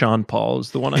That Sean Paul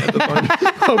is the one I had the fun.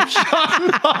 Pope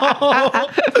John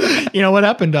Paul. You know what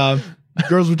happened?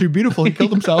 Girls were too beautiful. He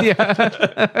killed himself.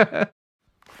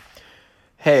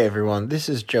 Hey everyone, this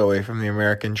is Joey from the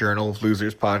American Journal of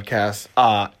Losers podcast.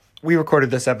 We recorded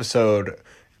this episode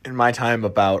in my time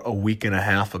about a week and a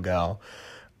half ago.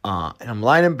 And I'm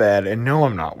lying in bed, and no,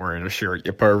 I'm not wearing a shirt,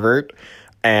 you pervert.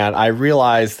 And I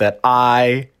realized that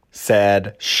I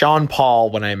said Sean Paul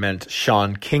when I meant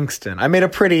Sean Kingston. I made a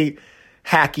pretty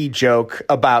hacky joke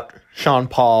about Sean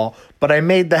Paul, but I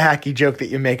made the hacky joke that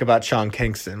you make about Sean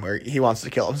Kingston, where he wants to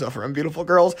kill himself around beautiful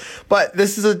girls. But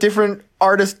this is a different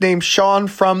artist named Sean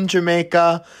from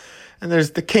Jamaica, and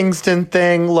there's the Kingston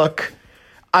thing. Look,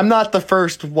 I'm not the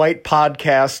first white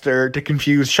podcaster to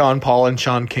confuse Sean Paul and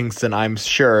Sean Kingston, I'm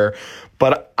sure.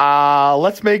 But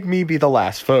let's make me be the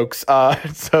last, folks.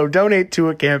 So donate to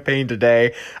a campaign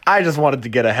today. I just wanted to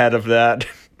get ahead of that.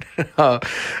 All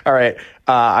right.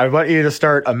 I want you to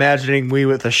start imagining me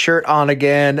with a shirt on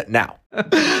again now.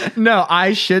 No,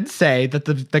 I should say that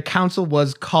the council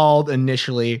was called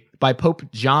initially by Pope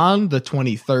John the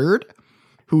 23rd,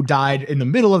 who died in the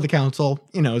middle of the council.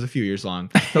 You know, it was a few years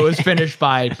long. So it was finished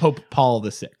by Pope Paul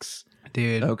the VI.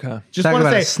 Dude. Okay. Just Talk want about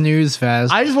to a say, snooze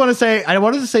fest. I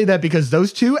wanted to say that because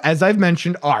those two, as I've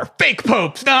mentioned, are fake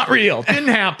popes, not real. Didn't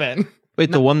happen.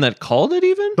 Wait, the one that called it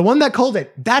even? The one that called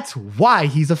it, that's why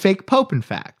he's a fake pope, in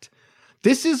fact.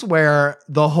 This is where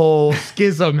the whole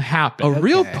schism happened. A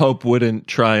real pope wouldn't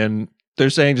try and. They're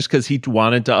saying just because he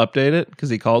wanted to update it because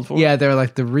he called for it. yeah, they're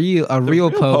like a real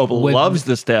Pope pope would- loves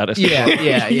the status.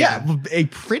 Yeah, Yeah,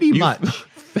 pretty much.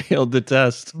 Failed the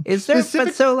test. Is there? Specific-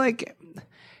 But so like,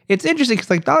 it's interesting because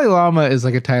like Dalai Lama is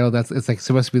like a title it's like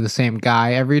supposed to be the same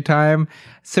guy every time.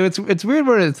 So it's weird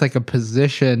when it's like a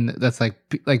position that's like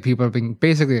people are being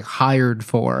basically hired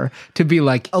for to be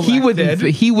like he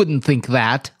wouldn't think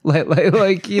that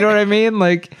like you know what I mean?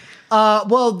 Like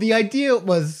well, the idea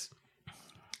was,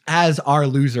 as our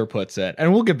loser puts it,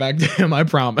 and we'll get back to him, I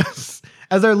promise.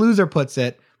 As our loser puts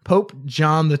it, Pope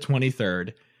John the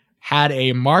 23rd had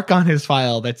a mark on his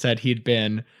file that said he'd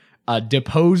been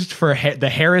deposed for the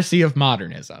heresy of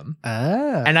modernism.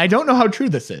 And I don't know how true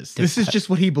this is. This is just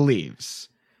what he believes.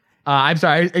 I'm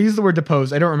sorry, I used the word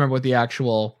deposed. I don't remember what the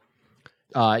actual...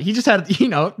 he just had,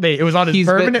 it was on his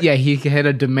permanent... he had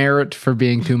a demerit for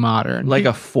being too modern. Like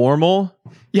a formal?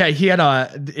 Yeah, he had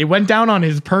it went down on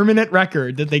his permanent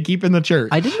record that they keep in the church.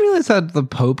 I didn't realize that the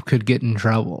Pope could get in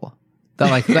trouble.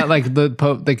 That the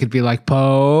Pope, they could be like,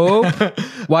 Pope,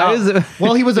 why is it?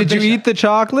 Well, he was a Did you eat the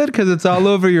chocolate? Because it's all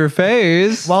over your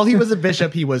face. While he was a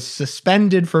bishop, he was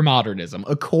suspended for modernism,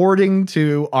 according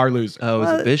to our loser. Oh,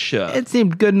 as a bishop. It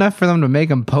seemed good enough for them to make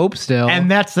him Pope still.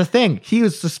 And that's the thing. He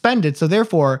was suspended, so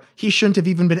therefore he shouldn't have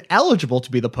even been eligible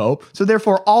to be the Pope. So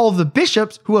therefore, all of the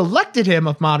bishops who elected him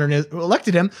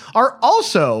are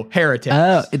also heretics.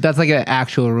 Oh, that's like an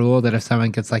actual rule that if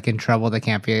someone gets like in trouble, they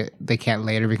can't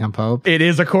later become Pope. It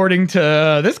is according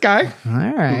to this guy. All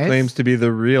right. Who claims to be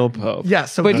the real Pope. Yeah,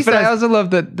 so But I also love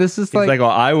that this is He's like, oh,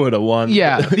 I would have won.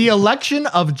 yeah. the election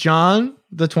of John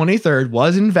the 23rd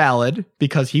was invalid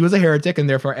because he was a heretic, and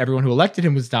therefore everyone who elected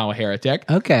him was now a heretic.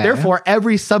 Okay. Therefore,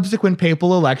 every subsequent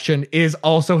papal election is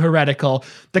also heretical.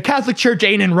 The Catholic Church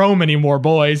ain't in Rome anymore,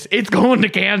 boys. It's going to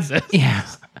Kansas. Yeah.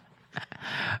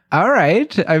 All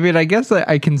right. I mean, I guess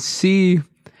I can see.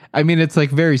 I mean, it's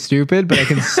like very stupid, but I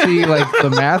can see like the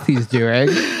math he's doing.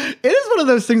 It is one of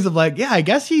those things of like, yeah,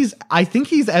 I think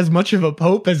he's as much of a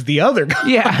pope as the other guy.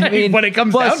 Yeah, I mean, when it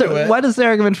comes down to it. What is the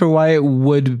argument for why it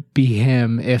would be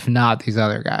him if not these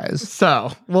other guys?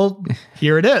 So, well,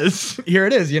 here it is. Here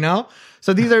it is,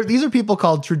 So these are people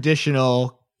called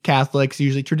traditional Catholics,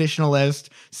 usually traditionalist.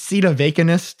 Sita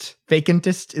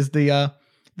vacantist is the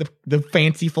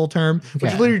fanciful term, which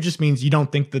Okay. literally just means you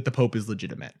don't think that the Pope is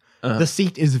legitimate. The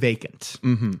seat is vacant.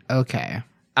 Okay.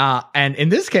 And in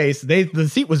this case, the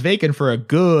seat was vacant for a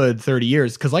good 30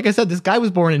 years. Because like I said, this guy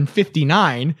was born in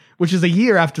 59, which is a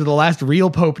year after the last real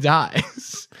Pope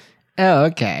dies. Oh,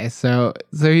 okay. So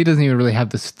he doesn't even really have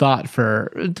this thought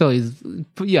until he's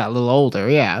a little older.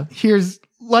 Yeah.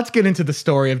 Let's get into the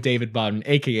story of David Bowden,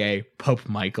 aka Pope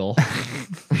Michael.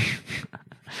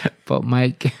 But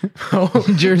Mike,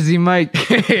 Jersey Mike.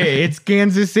 Hey, it's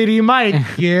Kansas City Mike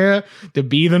here to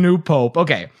be the new Pope.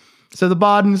 Okay, so the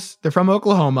Bowdens, they're from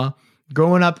Oklahoma,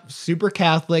 growing up super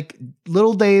Catholic.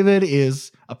 Little David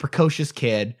is a precocious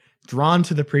kid, drawn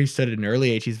to the priesthood at an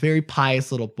early age. He's a very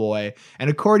pious little boy. And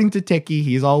according to Tiki,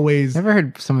 he's always... Never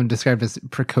heard someone described as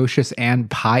precocious and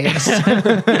pious.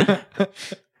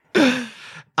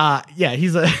 Yeah,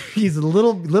 he's a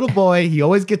little boy. He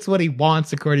always gets what he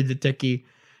wants, according to Tiki.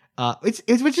 Which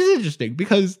is interesting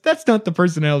because that's not the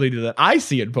personality that I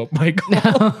see in Pope Michael.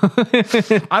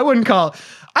 I would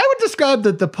describe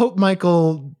the Pope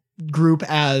Michael group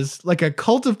as like a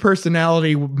cult of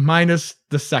personality minus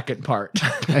the second part.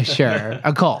 Sure,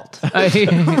 a cult.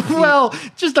 Well,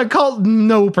 just a cult,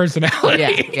 no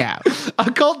personality. Yeah.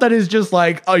 A cult that is just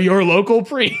like your local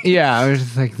priest. Yeah, I was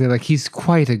just like, they're like, he's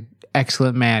quite an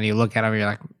excellent man. You look at him, you're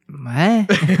like, what?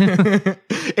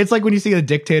 It's like when you see a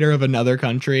dictator of another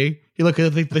country. You look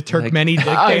at the Turkmeni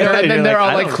dictator, and then they're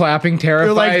all like clapping terrified.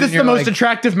 You're like, this is the most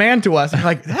attractive man to us. I'm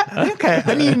like, okay.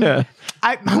 I mean,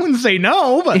 I wouldn't say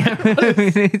no,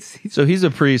 but So he's a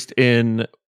priest to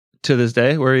this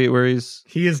day, where he's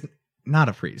he is not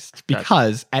a priest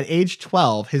because at age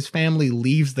 12, his family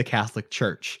leaves the Catholic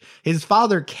Church. His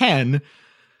father, Ken,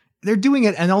 they're doing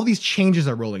it, and all these changes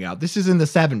are rolling out. This is in the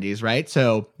 70s, right?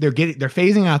 So they're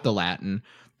phasing out the Latin.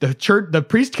 The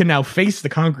priest can now face the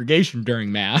congregation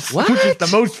during mass, which is the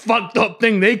most fucked up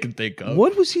thing they can think of.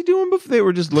 What was he doing before? They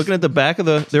were just looking at the back of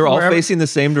they were all facing the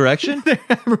same direction?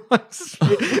 Everyone's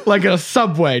like a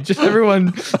subway, just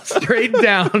everyone straight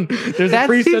down. There's a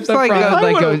priest at the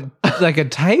front. like a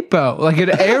typo, like an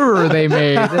error they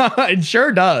made. It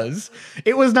sure does.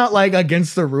 It was not like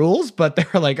against the rules, but they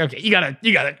were like, okay, you gotta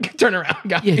turn around,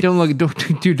 guys. Yeah, don't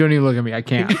even look at me. I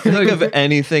can't. Think of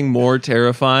anything more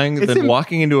terrifying than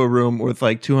walking into a room with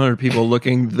like 200 people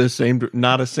looking the same,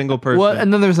 not a single person. Well,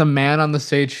 and then there's a man on the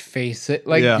stage face it.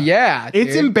 Like, yeah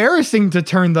it's embarrassing to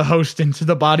turn the host into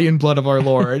the body and blood of our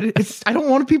Lord. I don't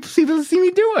want people to see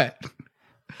me do it.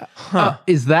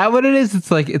 Is that what it is? It's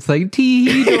like tee.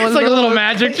 It's like a little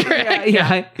magic trick.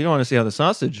 Yeah. You don't want to see how the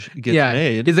sausage gets Yeah.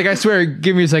 made. He's like, I swear,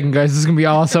 give me a second, guys. This is gonna be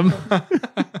awesome.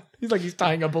 He's like he's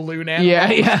tying a balloon animal.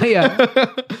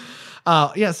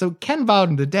 Yeah. So Ken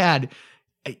Bowden, the dad,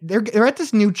 they're at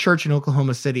this new church in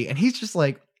Oklahoma City, and he's just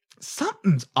like,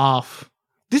 something's off.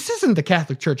 This isn't the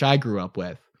Catholic Church I grew up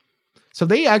with. So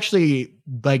they actually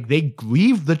they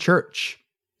leave the church.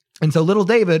 And so little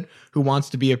David, who wants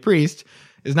to be a priest,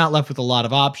 is not left with a lot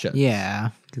of options. Yeah.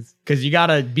 Because you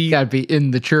gotta be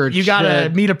in the church. you gotta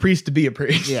meet a priest to be a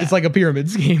priest. Yeah. It's like a pyramid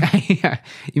scheme. Yeah.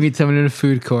 You meet someone in a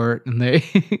food court and they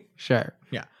sure.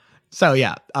 Yeah. So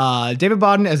yeah, David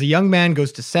Bowden, as a young man,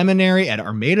 goes to seminary at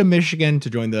Armada, Michigan, to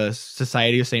join the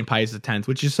Society of St. Pius X,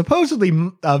 which is supposedly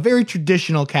a very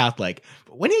traditional Catholic.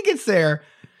 But when he gets there,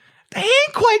 they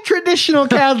ain't quite traditional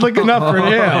Catholic enough for him.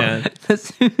 Man.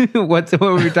 What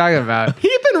were we talking about?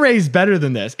 He'd been raised better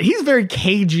than this. He's very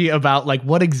cagey about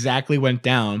what exactly went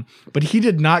down, but he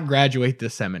did not graduate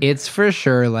this seminary. It's for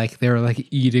sure like they were like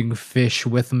eating fish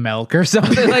with milk or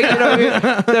something. Like, you know what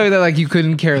I mean? That like you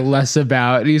couldn't care less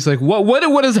about. And he's like,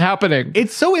 what is happening?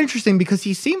 It's so interesting because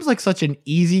he seems like such an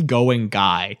easygoing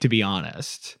guy, to be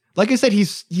honest. Like I said,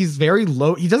 he's very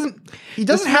low. He doesn't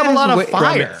have a man lot is of way-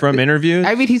 fire. From interviews.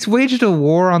 I mean, he's waged a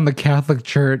war on the Catholic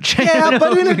Church. Yeah,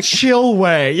 but in a chill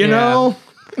way, you know?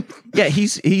 Yeah,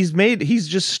 he's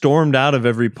just stormed out of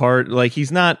every part. Like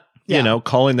he's not, Yeah.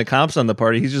 calling the cops on the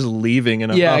party. He's just leaving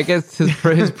in a Yeah, I huff. guess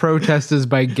his protest is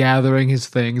by gathering his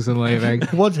things and leaving.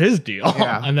 What's his deal?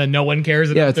 Yeah. And then no one cares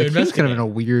enough Yeah, it's to like he's kind of in a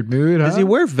weird mood. Does Huh? he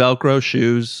wear Velcro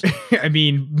shoes? I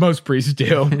mean, most priests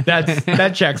do.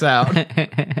 That checks out.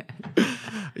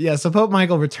 Yeah, so Pope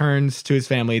Michael returns to his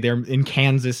family. They're in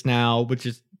Kansas now, which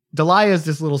is Delia is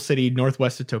this little city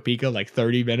northwest of Topeka, like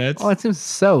 30 minutes. Oh, it seems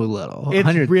so little. It's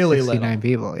really 169 little.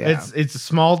 people. Yeah, It's a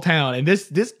small town, and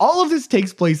this all of this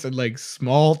takes place in like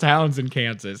small towns in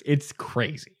Kansas. It's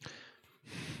crazy.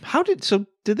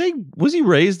 Was he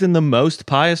raised in the most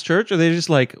pious church, or they just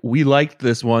like, we liked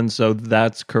this one, so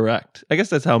that's correct? I guess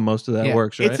that's how most of that Yeah.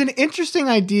 works, right? It's an interesting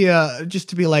idea just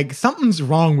to be like, something's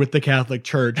wrong with the Catholic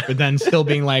Church, but then still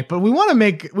being like, but we want to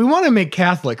make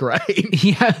Catholic right.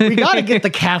 yeah. We got to get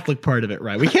the Catholic part of it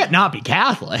right. We can't not be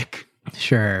Catholic.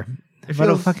 Sure. It What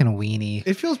a feels- fucking weenie.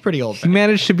 It feels pretty old. He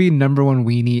managed to be number one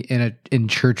weenie in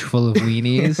church full of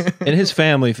weenies. And his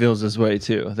family feels this way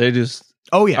too. They just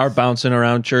Oh yeah. are bouncing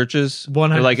around churches. 100%.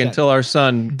 They're like, until our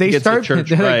son They gets start- the church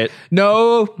They're like, right.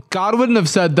 no, God wouldn't have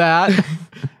said that.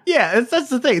 Yeah, that's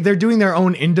the thing. They're doing their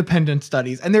own independent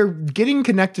studies, and they're getting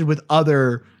connected with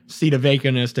other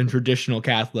Cedawakanist and traditional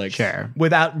Catholics. Sure.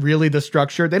 Without really the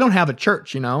structure. They don't have a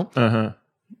church, Uh-huh.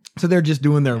 So they're just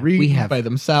doing their readings have by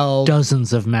themselves,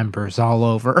 Dozens of members all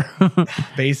over.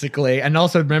 basically. And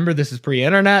also remember, this is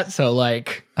pre-internet, so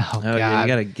like, Oh, Oh, God. yeah, you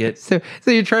gotta get. So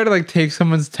you try to like take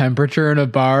someone's temperature in a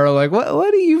bar. Like,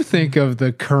 what do you think of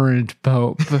the current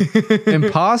pope?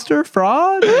 Imposter,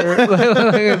 fraud? Or,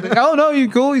 like, oh no,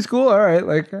 he's cool. All right,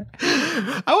 like,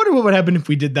 I wonder what would happen if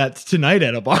we did that tonight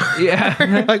at a bar. yeah,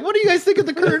 Like, what do you guys think of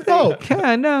the current pope?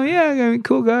 yeah, no, yeah. I mean,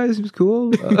 cool guys, he was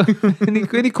cool.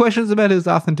 Any questions about his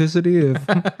authenticity?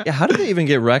 Yeah, how did they even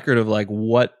get record of like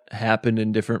what happened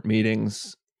in different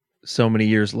meetings so many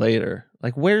years later?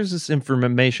 Like, where's this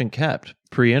information kept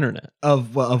pre-internet?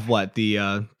 Of what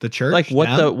the church? Like what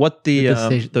now? the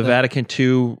decision- Vatican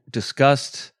II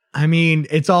discussed? I mean,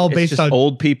 it's all It's based just on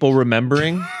old people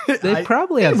remembering. They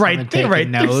probably had someone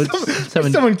taking notes.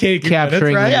 There's someone taking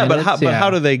capturing minutes, right? Yeah, minutes, but how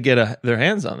do they get their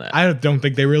hands on that? I don't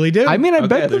think they really do. I mean,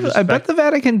 Okay, they're just I bet the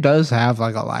Vatican does have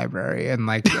like a library and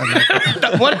like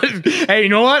Hey, you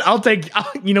know what?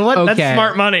 You know what? That's Okay.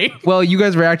 smart money. well, you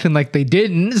guys were acting like they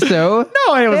didn't, so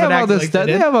No, I they wasn't have all acting this like stuff.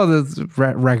 they They did. have all this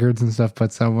records and stuff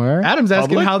put somewhere. Adam's asking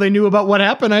Public? how they knew about what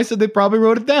happened. I said they probably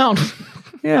wrote it down.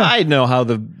 Yeah, I know how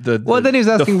the Well, then he was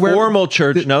asking the where- formal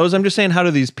church knows. I'm just saying, how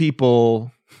do these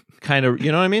people kind of,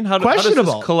 you know what I mean? How does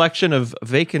Questionable. this collection of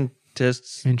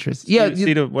vacantists? interesting. Yeah, see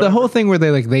the- the whatever. whole thing where they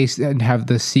have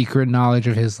the secret knowledge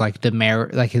of his like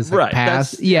demerit, like his like, Right,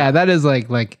 past. that's- Yeah, that is like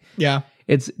Yeah.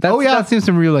 that seems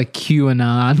some real like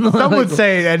QAnon. Some would Like,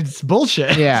 say that it's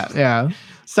bullshit. yeah.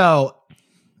 So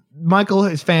Michael,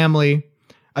 his family,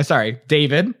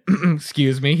 David,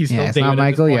 excuse me. He's still Yeah, it's David not at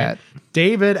this Michael point. yet.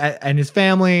 David and his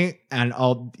family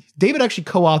David actually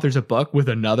co-authors a book with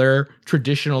another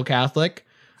traditional Catholic.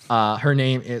 Her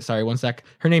name is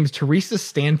Her name is Teresa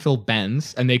Stanfield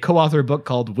Benz, and they co-author a book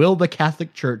called "Will the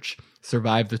Catholic Church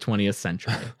survived the 20th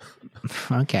century.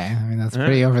 Okay, I mean that's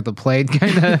pretty over the plate,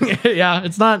 kind of. Yeah,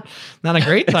 it's not a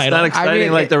great It's title. not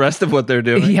exciting like the rest of what they're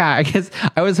doing. Yeah, I guess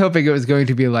I was hoping it was going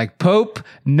to be like Pope.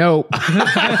 Nope.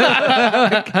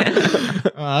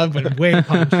 But way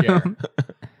punchier.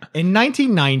 In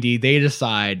 1990, they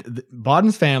decide,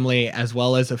 Bawden's family, as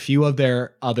well as a few of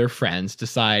their other friends,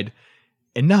 decide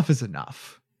enough is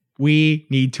enough. We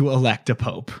need to elect a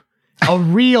pope. A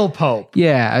real pope.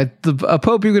 Yeah, a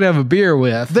Pope you could have a beer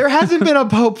with. There hasn't been a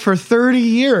pope for 30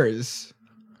 years.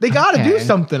 They got to do Okay.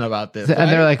 something about this. And right?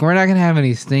 they're like, we're not going to have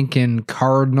any stinking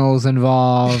cardinals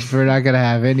involved. We're not going to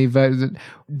have anybody.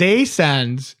 They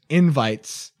send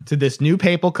invites to this new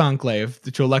papal conclave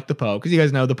to elect the pope, because you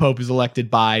guys know the pope is elected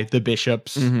by the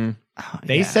bishops.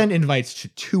 They send invites to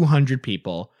 200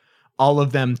 people, all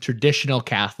of them traditional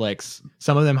Catholics,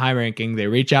 some of them high ranking. They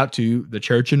reach out to the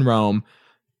church in Rome.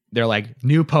 They're like,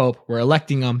 new pope, we're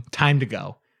electing him, time to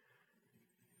go.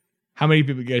 How many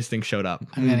people do you guys think showed up?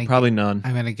 Probably none.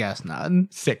 I'm going to guess none.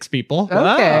 6 people.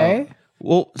 Okay.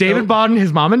 Well, David Bawden,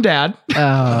 his mom and dad,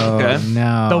 Oh, Okay.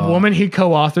 no. the woman he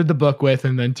co-authored the book with,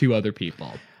 and then 2 other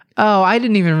people. Oh, I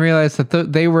didn't even realize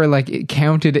that they were like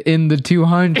counted in the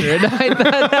 200. I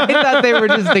thought they were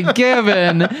just a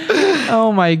given.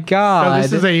 Oh my So God.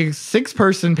 this is a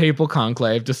 6-person papal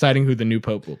conclave deciding who the new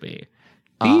pope will be.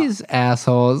 These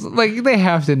assholes, like they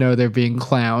have to know they're being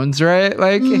clowns, right?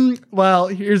 Like, Well,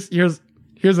 here's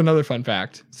another fun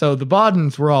fact. So the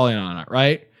Bawdens were all in on it,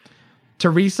 right?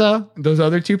 Teresa, those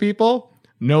other 2 people,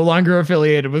 no longer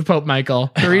affiliated with Pope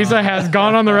Michael. Teresa has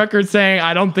gone on the record saying,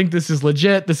 I don't think this is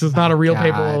legit. This is not a real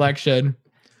papal God. election.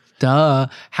 duh.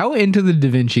 How into the Da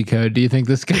Vinci Code do you think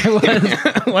this guy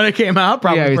was? When it came out,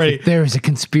 probably Yeah, he's pretty. like, there is a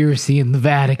conspiracy in the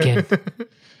Vatican.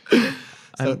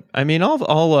 I mean,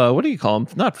 all what do you call them?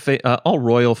 Not all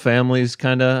royal families,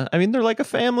 kind of. I mean, they're like a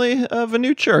family of a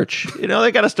new church. You know,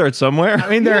 they got to start somewhere. I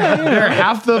mean, they're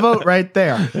half the vote right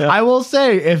there. I will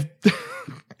say,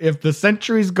 if the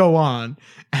centuries go on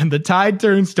and the tide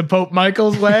turns to Pope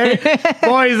Michael's way,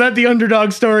 boy, is that the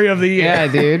underdog story of the year. Yeah,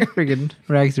 dude. Freaking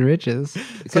rags to riches.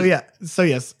 So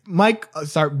yes,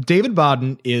 David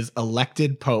Bawden is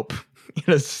elected Pope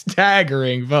in a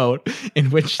staggering vote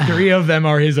in which 3 of them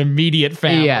are his immediate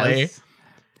family. Yes.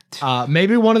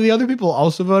 Maybe one of the other people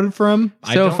also voted for him.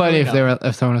 I So don't funny really know.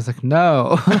 if someone was like,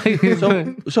 no.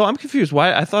 So I'm confused.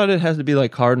 Why? I thought it has to be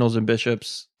like cardinals and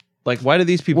bishops. Like, why do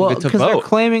these people get to because they're vote?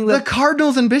 claiming The that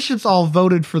cardinals and bishops all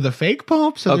voted for the fake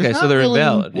pope. So Okay, there's so not they're really-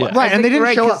 invalid, yeah. Right, I and they think- didn't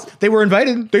right, show 'cause- up. They were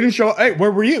invited. They didn't show up. Hey,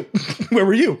 where were you? Where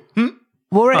were you?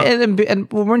 Well, right, and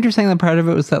weren't you saying that part of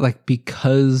it was that like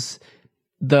because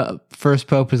the first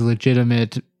pope is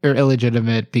legitimate or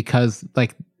illegitimate because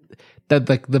like that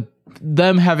like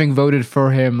them having voted for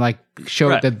him like showed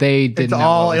Right. that they didn't It's know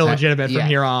all what was illegitimate from yeah.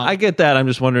 here on. I get that. I'm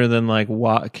just wondering then, like,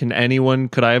 what could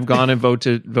I have gone and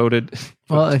voted?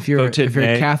 Well, if you're voted a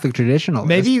nay? Catholic traditionalist,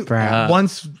 Maybe perhaps.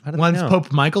 once how did they know?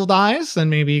 Pope Michael dies, then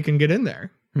maybe you can get in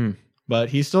there. But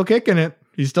he's still kicking it.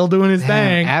 He's still doing his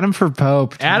thing. Adam for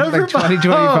Pope. Adam like for Pope.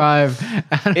 2025.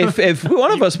 if one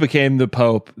of us became the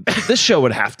Pope, this show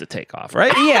would have to take off,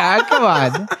 right? Yeah, come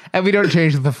on. And we don't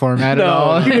change the format at No.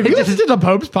 all. Dude, if you listen to the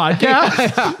Pope's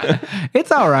podcast,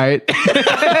 It's all right.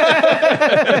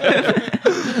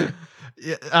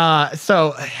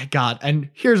 God, and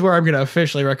here's where I'm going to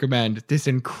officially recommend this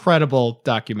incredible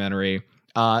documentary,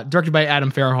 directed by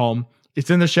Adam Fairholm. It's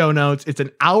in the show notes. It's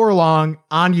an hour long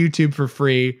on YouTube for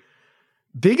free.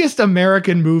 Biggest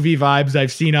American movie vibes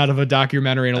I've seen out of a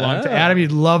documentary in a long time. Adam,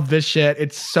 you'd love this shit.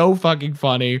 It's so fucking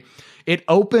funny. It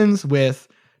opens with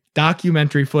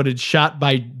documentary footage shot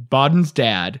by Bawden's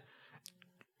dad.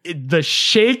 The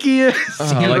shakiest,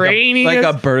 grainiest, like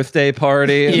a birthday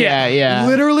party. Yeah.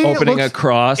 literally it Opening looks- a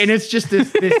cross. and it's just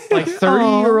this like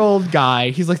 30-year-old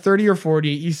guy. He's like 30 or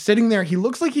 40. He's sitting there. He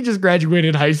looks like he just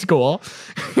graduated high school.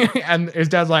 And his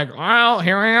dad's like, well,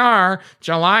 here we are,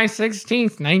 July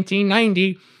 16th,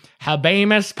 1990.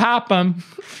 Habemus Papam.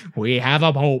 We have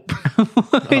a pope.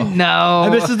 No.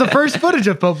 And this is the first footage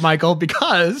of Pope Michael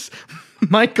because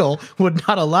Michael would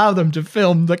not allow them to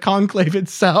film the conclave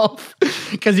itself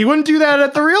because he wouldn't do that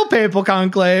at the real papal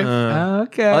conclave.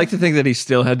 Okay. I like to think that he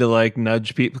still had to like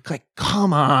nudge people. Like,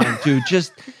 come on, dude,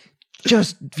 just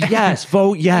yes,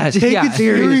 vote yes. Take yeah, it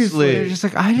seriously. They're just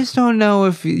like, I just don't know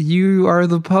if you are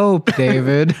the Pope,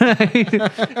 David.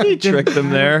 He tricked them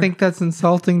I there. think that's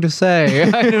insulting to say.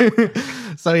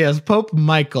 So he has Pope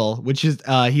Michael, which is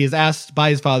he is asked by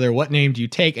his father, "What name do you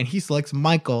take?" And he selects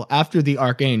Michael after the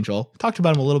archangel. Talked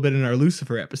about him a little bit in our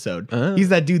Lucifer episode. He's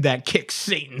that dude that kicks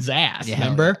Satan's ass.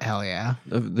 Remember? Hell yeah.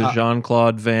 The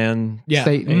Jean-Claude Van Yeah.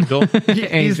 Satan. Angel.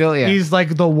 Angel, yeah. He's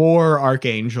like the war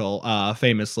archangel,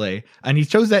 famously, and he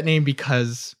chose that name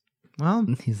because, well,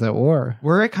 He's at war.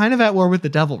 we're kind of at war with the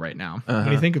devil right now. When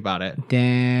Uh-huh. you think about it,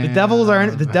 Damn. the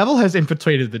devil has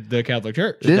infiltrated the Catholic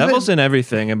Church. The devil's in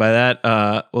everything, and by that,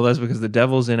 well, that's because the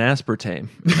devil's in aspartame.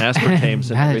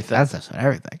 Aspartame's in everything. That's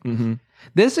everything.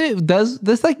 This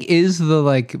is the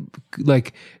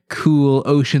like cool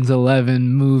Ocean's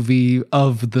 11 movie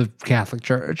of the Catholic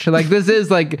Church. Like this is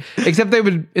like, except they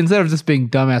would, instead of just being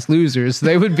dumbass losers,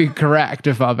 they would be correct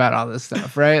about all this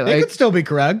stuff, right? They Like could still be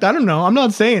correct. I don't know. I'm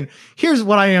not saying. Here's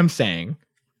what I am saying.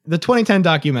 The 2010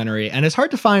 documentary, and it's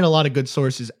hard to find a lot of good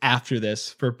sources after this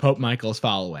for Pope Michael's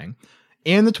following.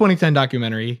 In the 2010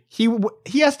 documentary,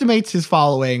 he estimates his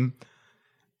following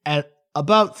at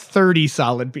about 30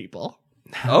 solid people.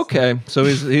 Okay, so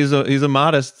he's an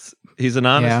honest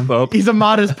Yeah. pope. He's a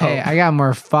modest pope. hey, I got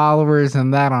more followers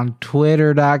than that on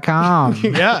twitter.com.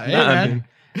 Yeah, hey, man.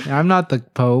 I'm not the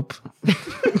Pope.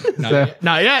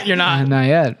 Not yet. You're not. Not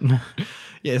yet.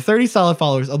 Yeah, 30 solid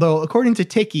followers. Although, according to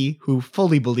Tiki, who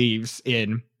fully believes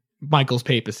in Michael's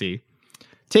papacy,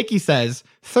 Tiki says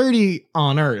 30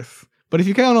 on Earth. But if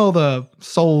you count all the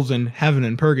souls in heaven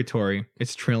and purgatory,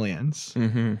 it's trillions.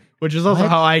 Mm-hmm. Which is also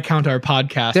how I count our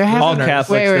podcast. There has- All Wait,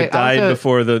 Catholics wait, that died also,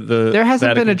 before the There hasn't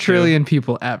Vatican been a II. trillion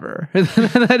people ever.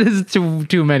 That is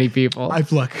too many people.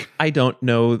 Look. I don't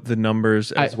know the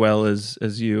numbers as well as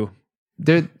you.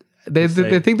 They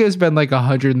think there's been like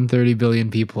 130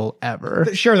 billion people ever.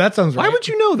 Sure, that sounds right. Why would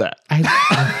you know that?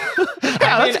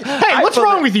 Hey, what's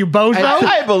wrong with you, bozo?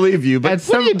 I believe you, but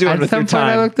what are you doing at with some your point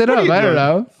time? I looked it What are up. you I don't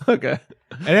doing? know. Okay.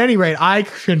 At any rate, I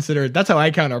consider that's how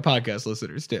I count our podcast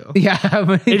listeners too. Yeah,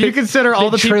 If you consider all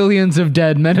the people, trillions of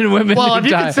dead men and women. well, who if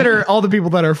you died consider all the people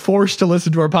that are forced to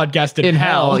listen to our podcast in, in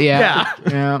hell, yeah,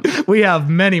 yeah, we have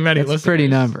many it's a listeners. pretty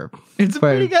number. It's a Quite-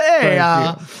 pretty good. Hey,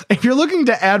 quite a if you're looking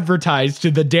to advertise to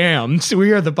the damned,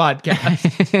 we are the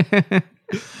podcast.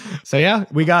 So yeah,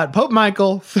 we got Pope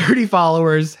Michael, 30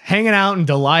 followers, hanging out in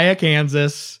Delia,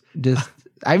 Kansas. Just,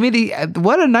 I mean,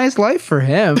 what a nice life for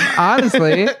him.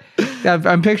 Honestly,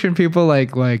 I'm picturing people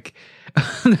like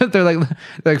they're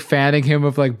like fanning him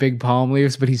with like big palm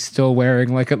leaves, but he's still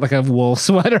wearing like a wool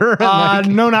sweater.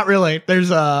 And, No, not really. There's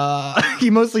he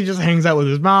mostly just hangs out with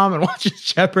his mom and watches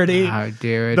Jeopardy. oh,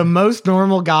 dude. The most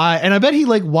normal guy, and I bet he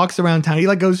like walks around town. He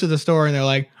like goes to the store, and they're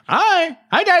like, "Hi,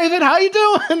 David, how you and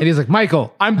doing? he's like,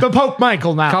 Michael, I'm the Pope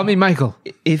Michael now. call me Michael.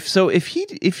 If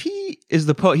he is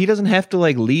the pope, he doesn't have to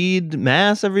like lead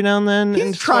mass every now and then.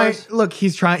 He's trying. Look,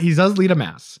 he's trying. He does lead a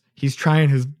mass. He's trying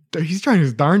his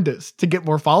darndest to get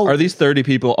more followers. Are these 30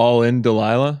 people all in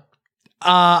Delilah?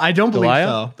 I don't believe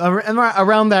Delia? so.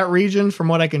 Around that region, from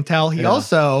what I can tell, he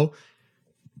also,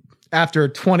 after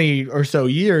 20 or so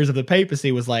years of the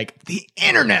papacy, was like, the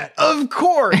internet, of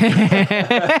course.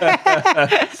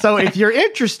 So if you're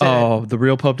interested, Oh,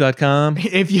 therealpope.com.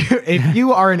 if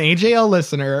you are an AJL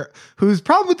listener whose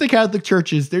problem with the Catholic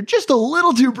Church is they're just a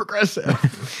little too progressive,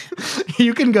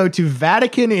 you can go to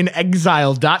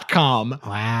VaticanInExile.com.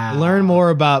 Wow. Learn more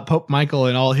about Pope Michael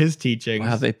and all his teachings.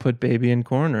 Wow, they put baby in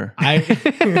corner. You're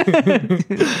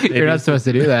not supposed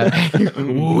to do that.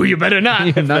 Ooh, you better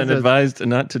not. You're not Been supposed- advised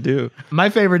not to do. My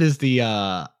favorite is the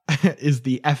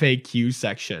FAQ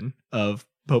section of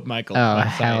Pope Michael. Oh,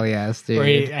 hell yes, Where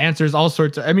he dude. answers all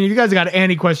sorts of. I mean, if you guys got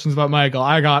any questions about Michael,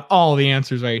 I got all the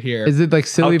answers right here. Is it like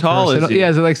silly How tall is personal? he? Yeah,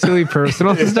 is it like silly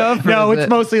personal stuff? or No, is it's it-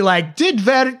 mostly like, did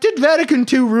Vatican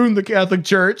II ruin the Catholic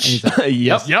Church?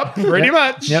 Yep. Yep, pretty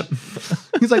much. Yep.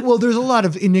 He's like, well, there's a lot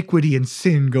of iniquity and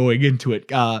sin going into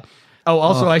it.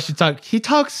 Also, I should talk. He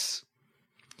talks.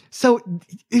 So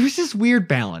there's this weird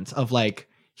balance of like,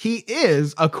 he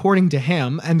is, according to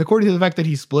him, and according to the fact that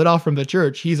he split off from the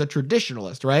church, he's a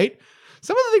traditionalist, right?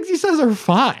 Some of the things he says are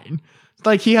fine.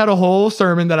 Like, he had a whole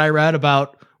sermon that I read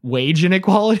about wage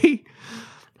inequality.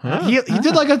 He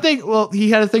did like a thing. Well, he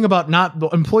had a thing about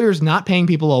employers not paying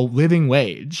people a living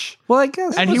wage. Well, I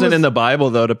guess. And It he wasn't was in the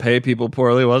Bible though to pay people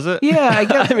poorly, was it? Yeah, I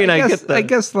guess. I mean, I guess, get that. I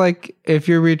guess, like, if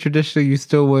you're really traditional, you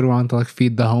still would want to like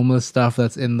feed the homeless stuff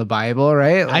that's in the Bible,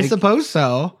 right? I Like, suppose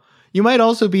so. You might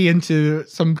also be into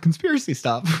some conspiracy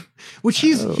stuff, which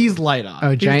he's light on. Oh,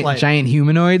 He's light. giant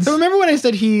humanoids. So remember when I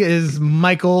said he is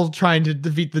Michael trying to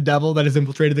defeat the devil that has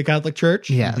infiltrated the Catholic Church?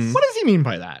 Yes. What does he mean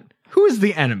by that? Who is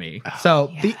the enemy?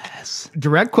 So the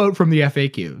direct quote from the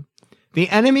FAQ. The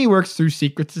enemy works through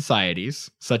secret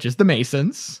societies such as the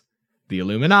Masons, the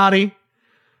Illuminati,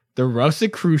 the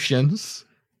Rosicrucians,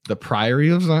 the Priory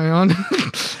of Zion,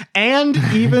 and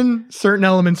even certain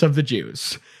elements of the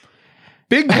Jews.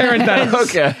 Big parenthetical.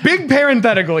 Okay. Big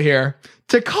parenthetical here.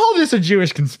 To call this a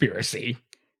Jewish conspiracy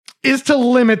is to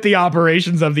limit the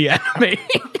operations of the enemy.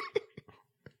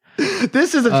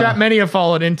 This is a trap many have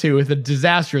fallen into with a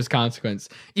disastrous consequence.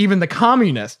 Even the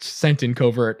communists sent in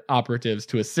covert operatives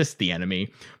to assist the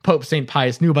enemy. Pope St.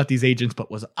 Pius knew about these agents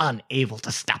but was unable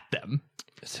to stop them.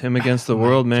 It's him against the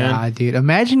world, man. God, dude.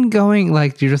 Imagine going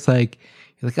like you're like,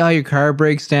 oh, your car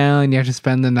breaks down, you have to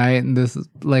spend the night in this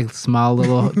like small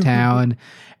little town,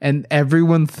 and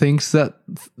everyone thinks that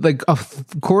like a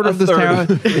quarter of this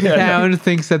town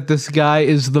thinks that this guy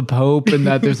is the Pope and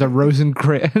that there's a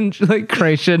Rosencrantz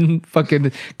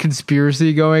fucking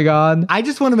conspiracy going on. I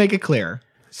just want to make it clear.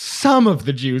 Some of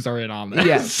the Jews are in on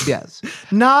this. Yes.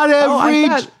 Not every I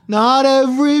thought- not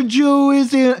every Jew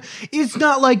is in. It's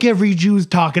not like every Jew's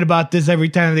talking about this every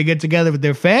time they get together with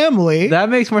their family. That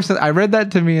makes more sense. I read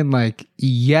that to mean like,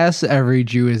 yes, every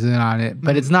Jew is in on it,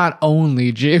 but it's not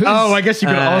only Jews. Oh, I guess you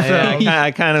could also.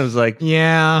 I kind of was like,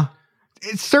 Yeah.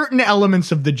 It's certain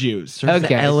elements of the Jews.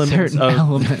 okay. elements Certain of-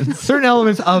 elements. Certain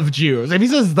elements of Jews. If he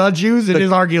says the Jews, it is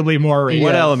arguably more racist.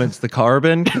 what elements? The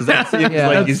carbon? Because that seems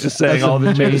like he's just saying all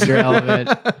the Jews. major element.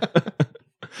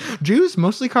 Jews,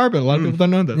 mostly carbon. A lot of people don't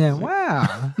know that. Yeah.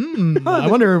 Wow. I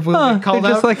wonder if we'll get called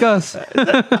They're out. just like us.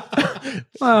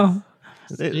 Wow.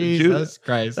 Jesus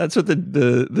Christ. That's what the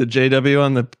JW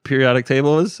on the periodic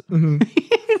table is.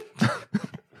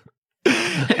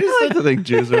 I just like to think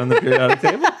Jews are on the periodic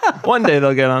table. One day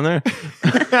they'll get on there.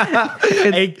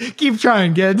 Hey, keep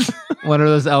trying, kids. One of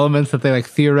those elements that they like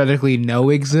theoretically know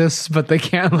exists, but they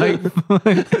can't like.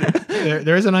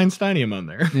 There is an Einsteinium on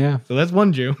there. Yeah. So that's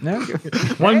one Jew. No.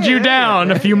 One Jew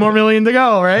down, a few more million to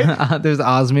go, right? There's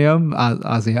osmium,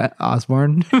 Ozzy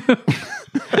Osbourne.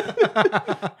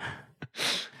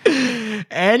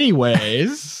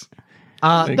 Anyways,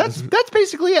 that's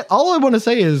basically it. All I want to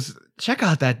say is check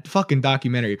out that fucking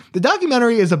documentary. The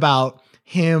documentary is about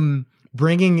him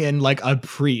bringing in like a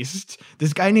priest.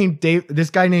 This guy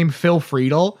named Phil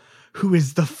Friedel, who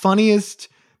is the funniest.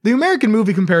 The American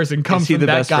movie comparison comes Is he from the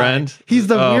that best guy. friend? He's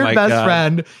the Oh weird my best God.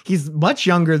 friend. He's much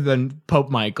younger than Pope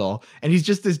Michael, and he's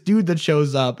just this dude that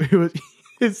shows up.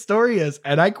 His story is,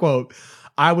 and I quote,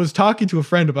 "I was talking to a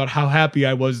friend about how happy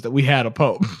I was that we had a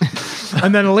pope."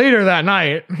 And then later that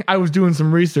night, I was doing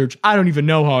some research. I don't even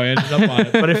know how I ended up on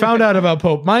it, but I found out about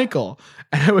Pope Michael.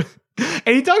 And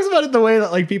he talks about it the way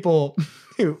that like people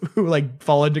who like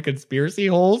fall into conspiracy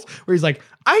holes, where he's like,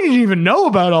 I didn't even know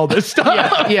about all this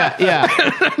stuff. Yeah.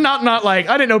 not like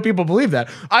I didn't know people believe that.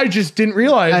 I just didn't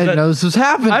realize I that. didn't know this was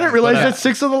happening. I didn't realize that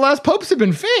 6 of the last popes have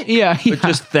been fake. Yeah. But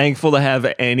just thankful to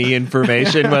have any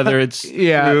information, whether it's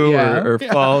Yeah, true yeah. or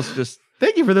false. Just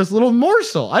Thank you for this little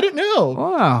morsel. I didn't know.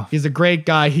 Wow. He's a great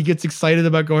guy. He gets excited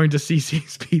about going to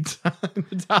CC's Pizza in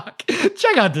the doc.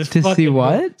 Check out this. To see fucking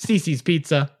what? CC's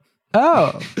Pizza.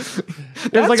 Oh.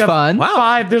 There's like a fun.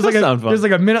 Wow. There's like That sounds fun. there's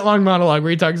like a minute-long monologue where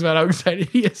he talks about how excited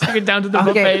he is to get down to the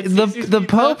Okay, buffet. at the CC's the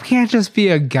Pizza. Pope can't just be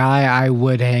a guy I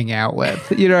would hang out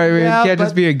with. You know what I mean? Yeah, He can't but-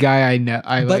 just be a guy I know.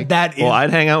 I But like. that is well,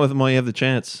 I'd hang out with him while you have the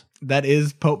chance. that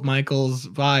is Pope Michael's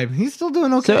vibe. He's still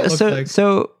doing okay. it So looks like.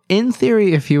 so in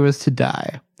theory, if he was to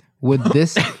die, would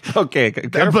this Okay,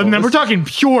 careful. But then we're talking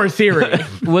pure theory.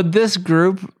 would this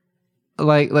group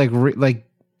like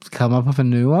come up with a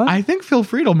new one? I think Phil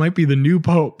Friedel might be the new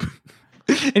Pope.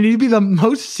 And he'd be the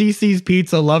most CC's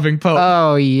Pizza loving Pope.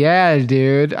 Oh yeah,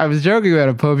 dude! I was joking about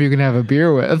a Pope you can have a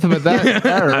beer with, but that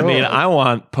I mean, I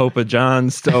want Popa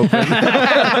John's to open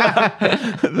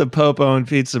the Pope-owned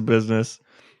pizza business.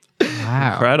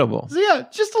 wow. Incredible. So yeah,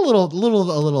 just a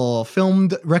little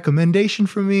filmed recommendation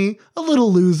from me. A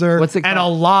little loser. What's it And a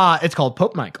called? lot. It's called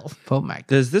Pope Michael. Pope Mike.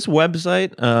 Does this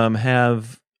website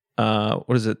have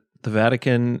what is it? The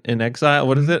Vatican in Exile?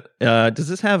 What is it? Does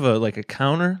this have a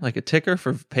counter, like a ticker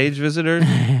for page visitors?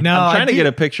 No, I'm trying I to do- get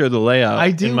a picture of the layout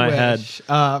I do in my wish,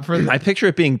 head. For I picture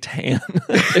it being tan.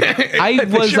 I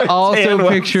was picture a also tan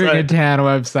picturing a website. tan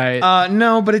website.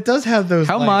 no, but it does have those.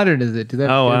 How like, modern is it? Do they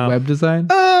have Oh, good wow. web design?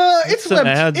 It's Some web.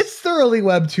 ads. It's thoroughly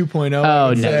Web 2.0. I Oh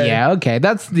would no, say. yeah, okay.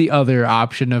 That's the other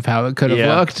option of how it could have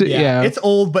Yeah. looked. Yeah. Yeah, It's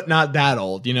old, but not that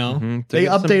old. You know, Mhm. they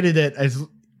There's some- updated it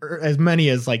as many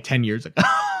as like 10 years ago.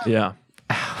 Yeah.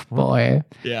 boy.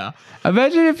 Yeah.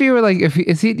 Imagine if you were like, do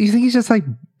you think he's just like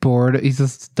bored? He's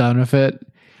just done with it.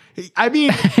 I mean,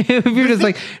 If you're just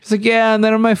like, yeah, and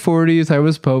then in my 40s, I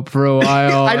was Pope for a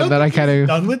while, I don't and then I think he's kind of.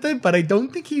 done with it, but I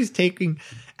don't think he's taking,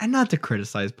 and not to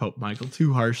criticize Pope Michael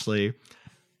too harshly.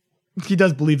 He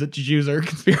does believe that Jews are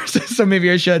conspiracists, so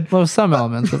maybe I should. Well, some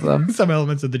elements of them. Some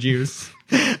elements of the Jews.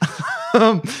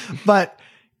 But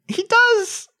he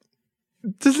does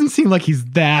doesn't seem like he's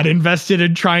that invested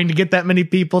in trying to get that many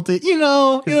people to, you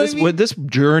know what I mean? This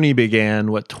journey began,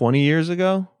 20 years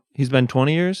ago? He's been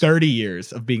 20 years? 30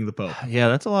 years of being the Pope. Yeah,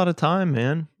 that's a lot of time,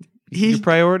 man. He- Your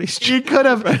priorities He could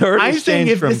have. I'm priorities saying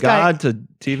changed if from this guy, God to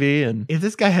TV and if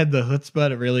this guy had the chutzpah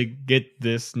to really get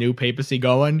this new papacy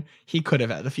going, he could have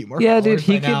had a few more. Yeah, dude,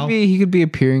 followers by now. he could be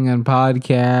appearing on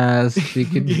podcasts. He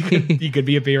could He could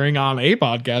be appearing on a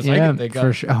podcast. I yeah, can think for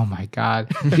of. sure. Oh my god,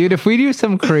 dude! If we do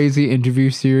some crazy interview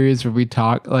series where we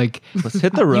talk, like, let's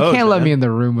hit the road. you can't let man. me in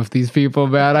the room with these people,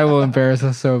 man. I will embarrass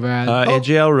us so bad.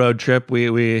 AJL road trip.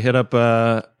 We hit up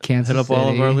Kansas hit up all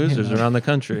of City, our you losers know. around the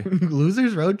country.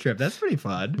 Losers road trip. That's pretty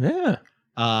fun. Yeah.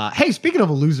 Hey, speaking of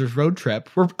a losers road trip,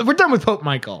 we're done with Pope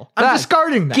Michael. I'm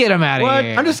discarding that. Get him out of What?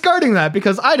 here. I'm discarding that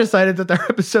because I decided that their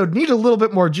episode needed a little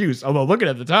bit more juice. Although looking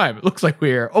at the time, it looks like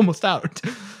we're almost out.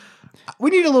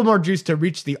 We need a little more juice to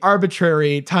reach the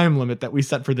arbitrary time limit that we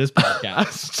set for this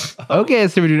podcast. Okay,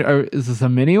 so is this a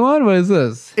mini one? What is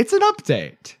this? It's an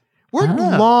update. We're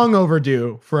long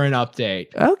overdue for an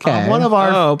update. Okay. One of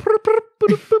our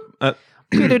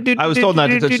I was told not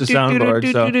to touch the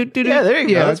soundboard, so yeah, there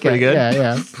you go. That's pretty good.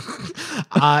 Yeah.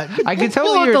 I can tell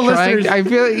we'll that let you're the trying. listeners- I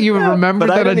feel like you remember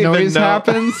but I that a didn't even noise know.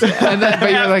 happens, and then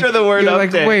but you're like, After the word you're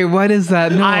like, update. wait, what is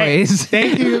that noise?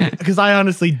 Thank you, because I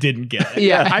honestly didn't get it.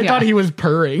 Yeah, I yeah. thought he was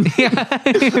purring.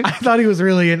 I thought he was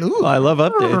really in. Ooh, Oh, I love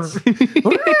updates. an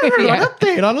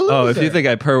update on a loser. Oh, if you think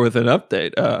I purr with an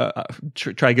update,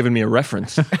 try giving me a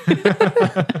reference.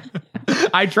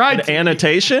 I tried to,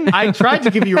 Annotation? I tried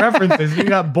to give you references. You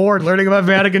got bored learning about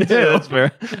Vatican II. That's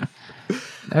fair.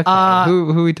 Okay,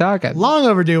 who we talking? Long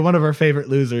overdue. One of our favorite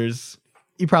losers.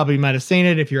 You probably might have seen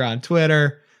it if you're on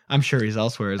Twitter. I'm sure he's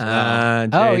elsewhere as well.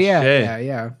 Oh yeah, JHJ.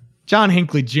 yeah. John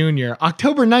Hinckley Jr.,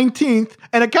 October 19th,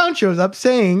 an account shows up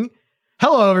saying,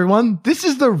 "Hello, everyone. This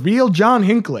is the real John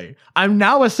Hinckley. I'm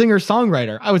now a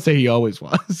singer-songwriter." I would say he always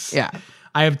was. Yeah.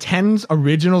 I have 10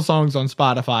 original songs on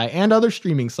Spotify and other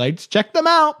streaming sites. Check them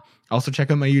out. Also check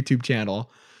out my YouTube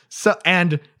channel. So,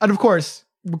 and of course,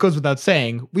 it goes without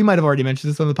saying, we might have already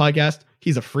mentioned this on the podcast.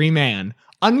 He's a free man.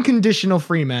 Unconditional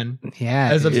free man Yeah.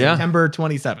 as of dude. Yeah. September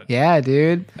 27th. Yeah,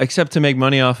 dude. Except to make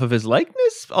money off of his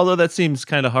likeness, although that seems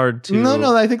kind of hard to.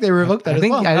 No, I think they revoked that as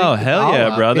well. Oh, hell yeah,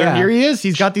 all brother. yeah. Here he is.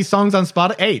 He's got these songs on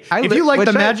Spotify. Hey, if you like which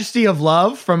The I- Majesty of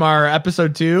Love from our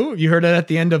episode 2, you heard it at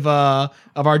the end of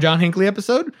our John Hinckley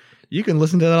episode. You can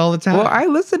listen to that all the time. Well, I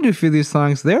listened to a few of these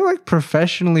songs. They're like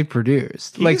professionally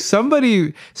produced. Like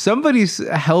somebody's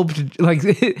helped, like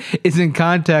is in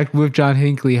contact with John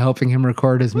Hinckley, helping him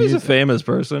record his He's a music. famous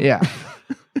person. Yeah.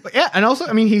 But yeah, and also,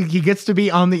 I mean, he gets to be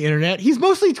on the internet. He's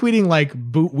mostly tweeting like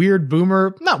weird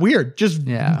boomer, not weird, just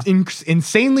Yeah.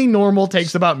 insanely normal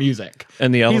takes about music.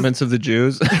 And the elements of the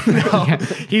Jews. No,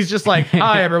 he's just like,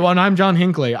 "Hi everyone, I'm John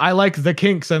Hinckley. I like the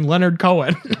Kinks and Leonard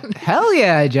Cohen." Hell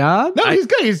yeah, John. No, he's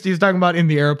good. He's talking about In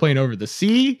the Airplane Over the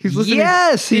Sea. He's listening.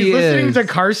 Yes, he he's listening is. to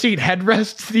car seat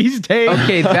headrests these days.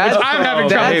 Okay, that's I'm having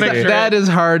trouble picturing. that is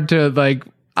hard to like.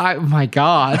 My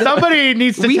God. Somebody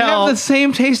needs to We tell. have the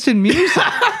same taste in music.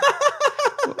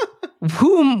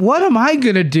 What am I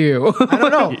gonna do? I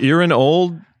don't know. You're an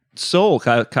old soul,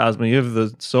 Cosmo. You have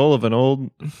the soul of an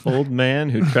old man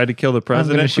who tried to kill the I'm gonna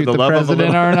president shoot for the the love president,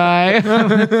 of a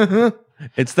little. aren't I?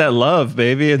 It's that love,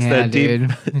 baby. It's Yeah, that deep.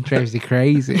 dude. It drives you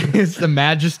crazy. It's the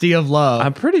majesty of love.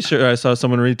 I'm pretty sure I saw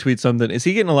someone retweet something. Is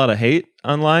he getting a lot of hate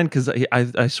online? Because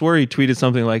I swear he tweeted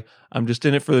something like, "I'm just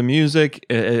in it for the music.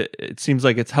 It seems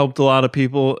like it's helped a lot of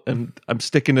people, and I'm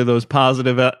sticking to those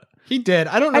positive." He did.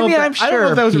 I don't know. mean, if I'm that, I don't know sure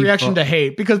if that was a people- reaction to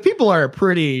hate because people are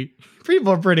pretty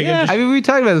Yeah. I mean, we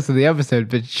talked about this in the episode,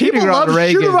 but shooting People Ronald love-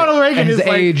 Reagan, shooting Ronald Reagan has is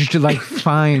like- aged like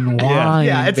fine wine.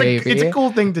 Yeah, it's baby. a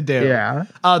cool thing to do. Yeah.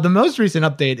 The most recent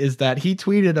update is that he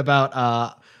tweeted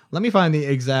about. Let me find the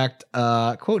exact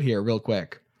quote here, real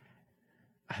quick.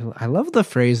 I love the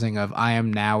phrasing of "I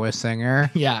am now a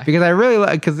singer." Yeah. because I really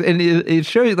like because it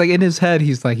shows like in his head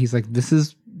he's like this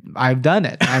is I've done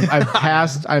it.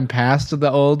 I'm past the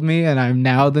old me and I'm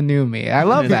now the new me. I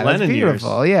love his that. That's Lennon years.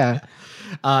 beautiful. Yeah.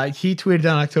 He tweeted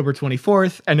on October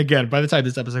 24th, and again, by the time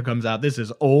this episode comes out, this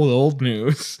is old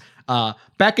news.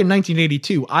 Back in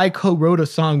 1982, I co-wrote a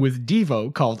song with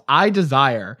Devo called "I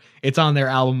Desire." It's on their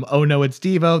album "Oh No, It's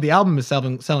Devo." The album is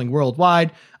selling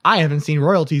worldwide. I haven't seen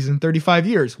royalties in 35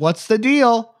 years. What's the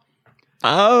deal?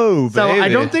 Oh, So baby. I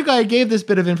don't think I gave this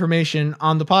bit of information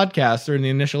on the podcast or in the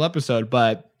initial episode,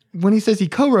 but when he says he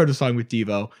co-wrote a song with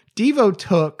Devo, Devo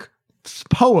took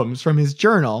poems from his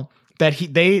journal that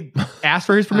they asked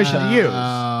for his permission to use.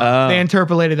 They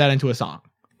interpolated that into a song.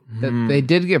 That they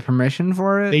did get permission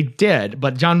for it. They did,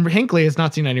 but John Hinckley has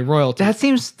not seen any royalty. that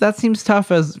seems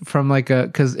tough as from like a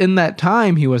because in that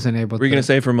time he wasn't able Were you to. going to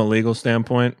say from a legal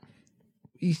standpoint?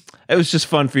 It was just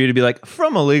fun for you to be like,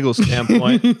 from a legal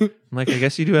standpoint. I'm like, I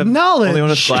guess you do have Knowledge. only one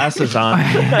with glasses on.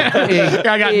 I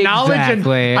got knowledge and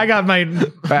Exactly. I got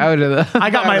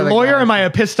my lawyer and my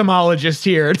epistemologist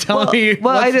here telling me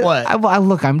what's what.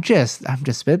 Look, I'm just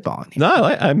spitballing. Here. No,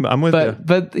 I'm with you.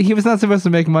 But he was not supposed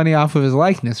to make money off of his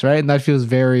likeness, right? And that feels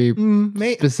very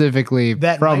specifically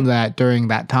from that during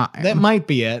that time. That might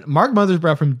be it. Mark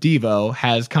Mothersbaugh from Devo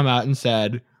has come out and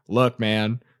said, "Look,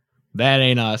 man, that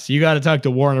ain't us. You got to talk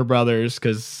to Warner Brothers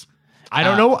because I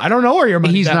don't know. I don't know where your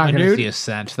money's He's at, not my going to dude." see a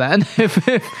cent then if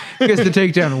he has to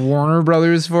take down Warner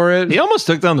Brothers for it. He almost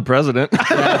took down the president.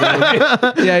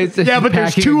 Yeah, Yeah, but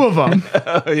there's two of them.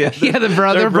 Oh, yeah, Yeah, the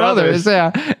they're brothers.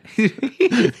 Yeah.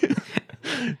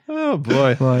 Oh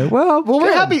boy. Well, Well,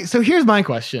 we're happy. So here's my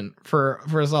question for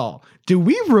us all: do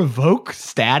we revoke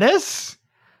status?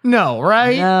 No,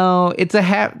 right? No, it's a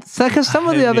because some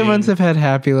of the other ones have had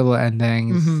happy little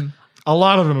endings. A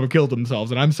lot of them have killed themselves,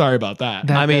 and I'm sorry about that.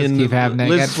 That I does mean, keep happening.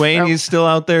 Liz Swainey's still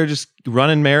out there just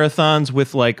running marathons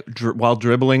with like while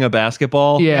dribbling a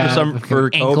basketball. yeah, for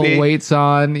ankle Kobe. weights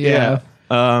on. Yeah.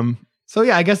 So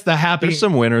yeah, I guess the happy. There's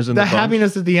some winners in the the bunch.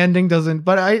 happiness at the ending doesn't,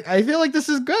 but I feel like this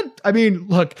is good. I mean,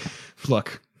 look,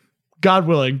 God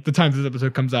willing, the time this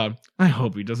episode comes out, I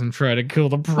hope he doesn't try to kill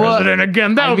the president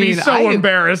again. That would be so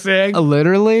embarrassing.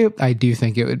 Literally, I do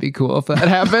think it would be cool if that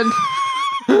happened.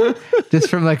 Just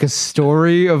from like a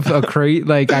story of a crate,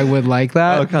 like I would like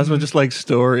that. Oh, Cosmo just like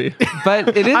story.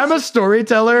 But it is. I'm a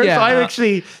storyteller, Yeah. so I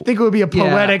actually think it would be a yeah,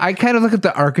 poetic. I kind of look at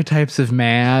the archetypes of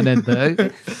man and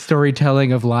the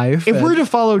storytelling of life. If we're to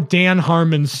follow Dan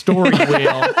Harmon's story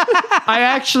wheel, I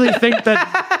actually think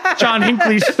that John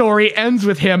Hinckley's story ends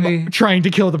with him trying to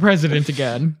kill the president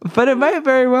again but it might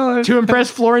very well. to impress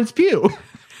Florence Pugh.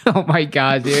 Oh my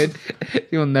god, dude!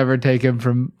 You'll never take him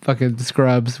from fucking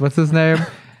Scrubs. What's his name?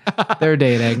 They're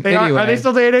dating. Are they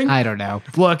still dating? I don't know.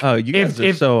 Look, Oh, you guys are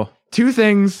if so. two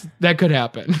things that could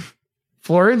happen: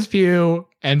 Florence Pugh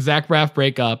and Zach Braff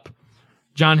break up.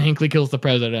 John Hinckley kills the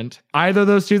president. Either of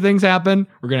those two things happen,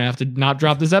 we're gonna have to not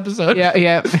drop this episode.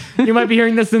 Yeah. You might be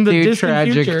hearing this in the Two distant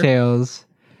tragic future. tales.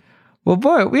 Well,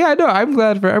 boy, yeah, no, I'm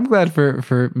glad for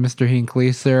Mr.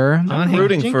 Hinckley, sir. I'm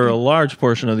rooting for a large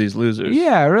portion of these losers.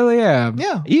 Yeah, I really am.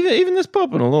 Yeah. Even this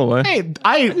Pope in a little way. Hey,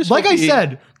 like I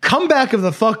said, comeback of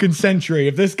the fucking century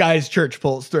if this guy's church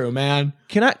pulls through, man.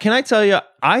 Can I tell you?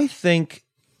 I think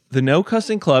the No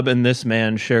Cussing Club and this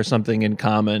man share something in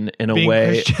common in a Being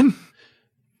way. Christian.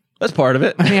 That's part of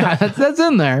it. Yeah, that's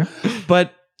in there.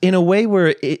 But in a way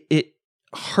where it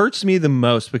hurts me the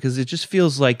most because it just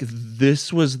feels like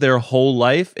this was their whole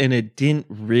life and it didn't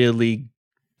really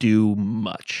do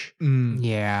much.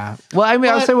 Yeah. Well, I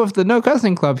mean, I'll say with the No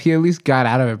Cussing Club, he at least got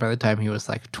out of it by the time he was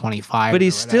like 25. But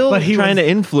he's still But he trying was- to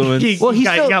influence. He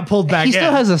got pulled back He in.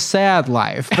 still has a sad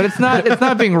life, but it's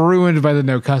not being ruined by the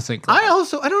No Cussing Club.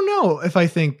 I don't know if I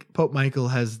think Pope Michael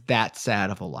has that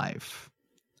sad of a life.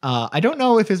 I don't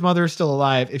know if his mother is still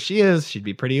alive. If she is, she'd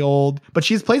be pretty old. But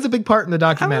she plays a big part in the I'm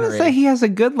documentary. gonna say he has a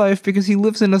good life because he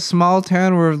lives in a small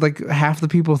town where like half the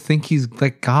people think he's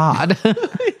like God.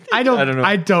 I don't know.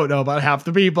 I don't know about half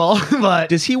the people, but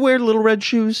Does he wear little red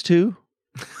shoes too?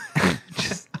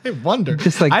 I wonder.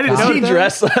 Just like I didn't God. know Does he that.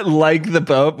 dress like the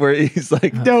Pope where he's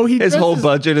like, No, he his whole dresses-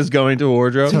 budget is going to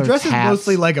wardrobe? He dresses hats.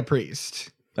 mostly like a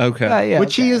priest, Okay. Yeah,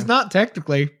 which he okay. is not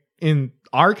technically in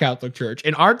our Catholic Church,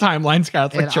 in our timeline's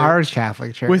Catholic in Church, our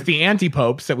Catholic church. with the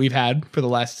anti-popes that we've had for the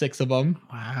last 6 of them.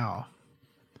 Wow.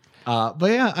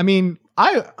 But yeah, I mean,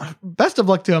 best of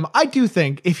luck to him. I do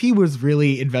think if he was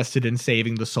really invested in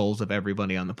saving the souls of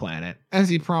everybody on the planet, as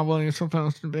he probably is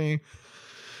supposed to be,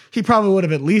 he probably would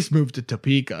have at least moved to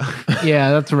Topeka.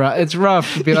 Yeah, that's rough. It's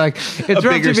rough to be like. It's rough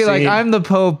bigger to be like scene. I'm the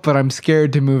Pope, but I'm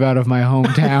scared to move out of my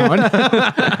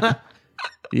hometown.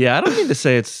 Yeah, I don't mean to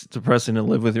say it's depressing to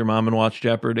live with your mom and watch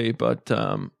Jeopardy, but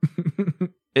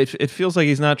it feels like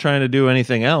he's not trying to do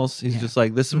anything else. He's just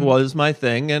like, this was my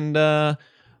thing, and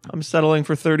I'm settling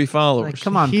for 30 followers. Like,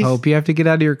 come on, He's- Pope, you have to get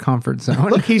out of your comfort zone.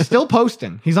 Look, he's still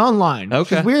posting. He's online. Which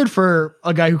Okay. is weird for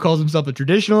a guy who calls himself a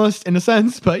traditionalist in a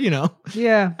sense, but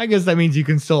Yeah, I guess that means you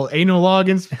can still anal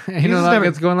logins. you know, like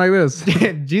it's going like this.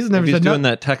 Jesus never He's said doing no.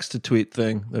 that text to tweet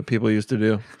thing that people used to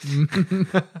do.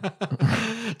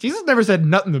 Jesus never said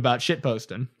nothing about shit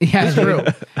posting. Yeah, It's true,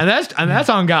 and that's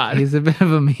on God. He's a bit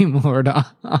of a meme lord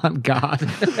on God.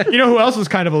 You know who else is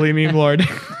kind of a meme lord?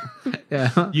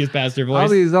 Yeah. Use pastor All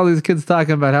voice. these kids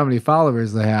talking about how many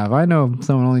followers they have. I know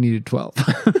someone only needed 12.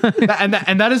 And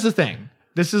that is the thing.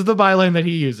 This is the byline that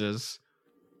he uses.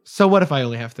 So what if I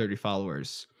only have 30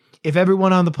 followers? If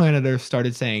everyone on the planet Earth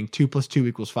started saying 2 +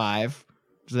 2 = 5,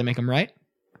 does that make them right?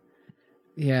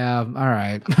 Yeah, all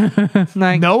right.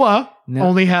 Like, Noah No.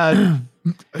 only had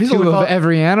he's 2 only of fol-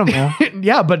 every animal.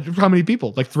 Yeah, but how many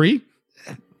people? Like 3?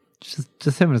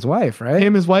 Just him and his wife, right?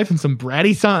 Him, his wife, and some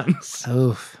bratty sons.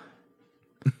 Oof.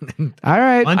 All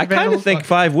right. Bunch I kind of animals think fuck.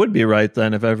 5 would be right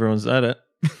then if everyone said it.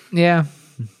 Yeah.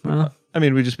 Well, I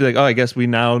mean, we'd just be like, oh, I guess we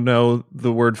now know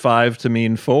the word 5 to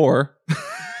mean 4.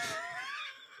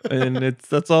 And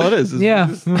that's all it is.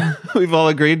 Yeah. We've all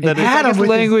agreed that Adam it's with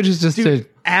his- language is just dude, to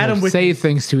Adam with say his-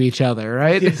 things to each other,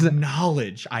 right? His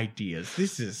knowledge ideas.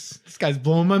 This guy's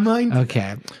blowing my mind.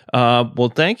 Okay.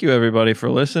 well, thank you everybody for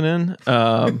listening. Is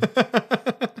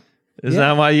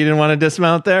that why you didn't want to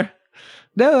dismount there?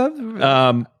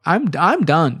 No, I'm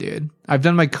done, dude. I've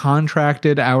done my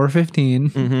contracted hour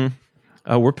 15.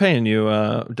 We're paying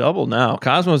you double now.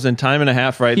 Cosmo's in time and a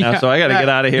half right now, so I got to get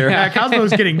out of here. Yeah,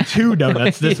 Cosmo's getting 2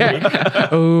 donuts this week.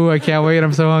 Oh, I can't wait.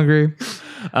 I'm so hungry.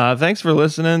 Thanks for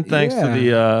listening. Thanks to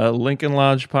the Lincoln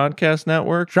Lodge Podcast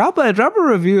Network. Drop a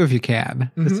review if you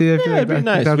can. To see if Yeah, it'd be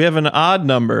nice. We have an odd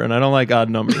number, and I don't like odd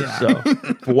numbers. So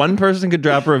if one person could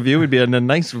drop a review, it'd be a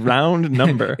nice round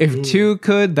number. if 2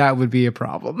 could, that would be a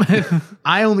problem.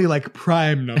 I only like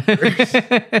prime numbers.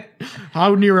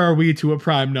 How near are we to a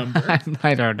prime number?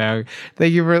 I don't know.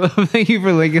 Thank you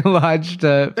for Lincoln Lodge.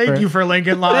 Thank you for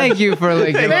Lincoln Lodge. Thank you for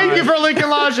Lincoln. Thank you for Lincoln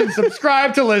Lodge and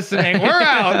subscribe to listening. We're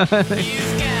out. You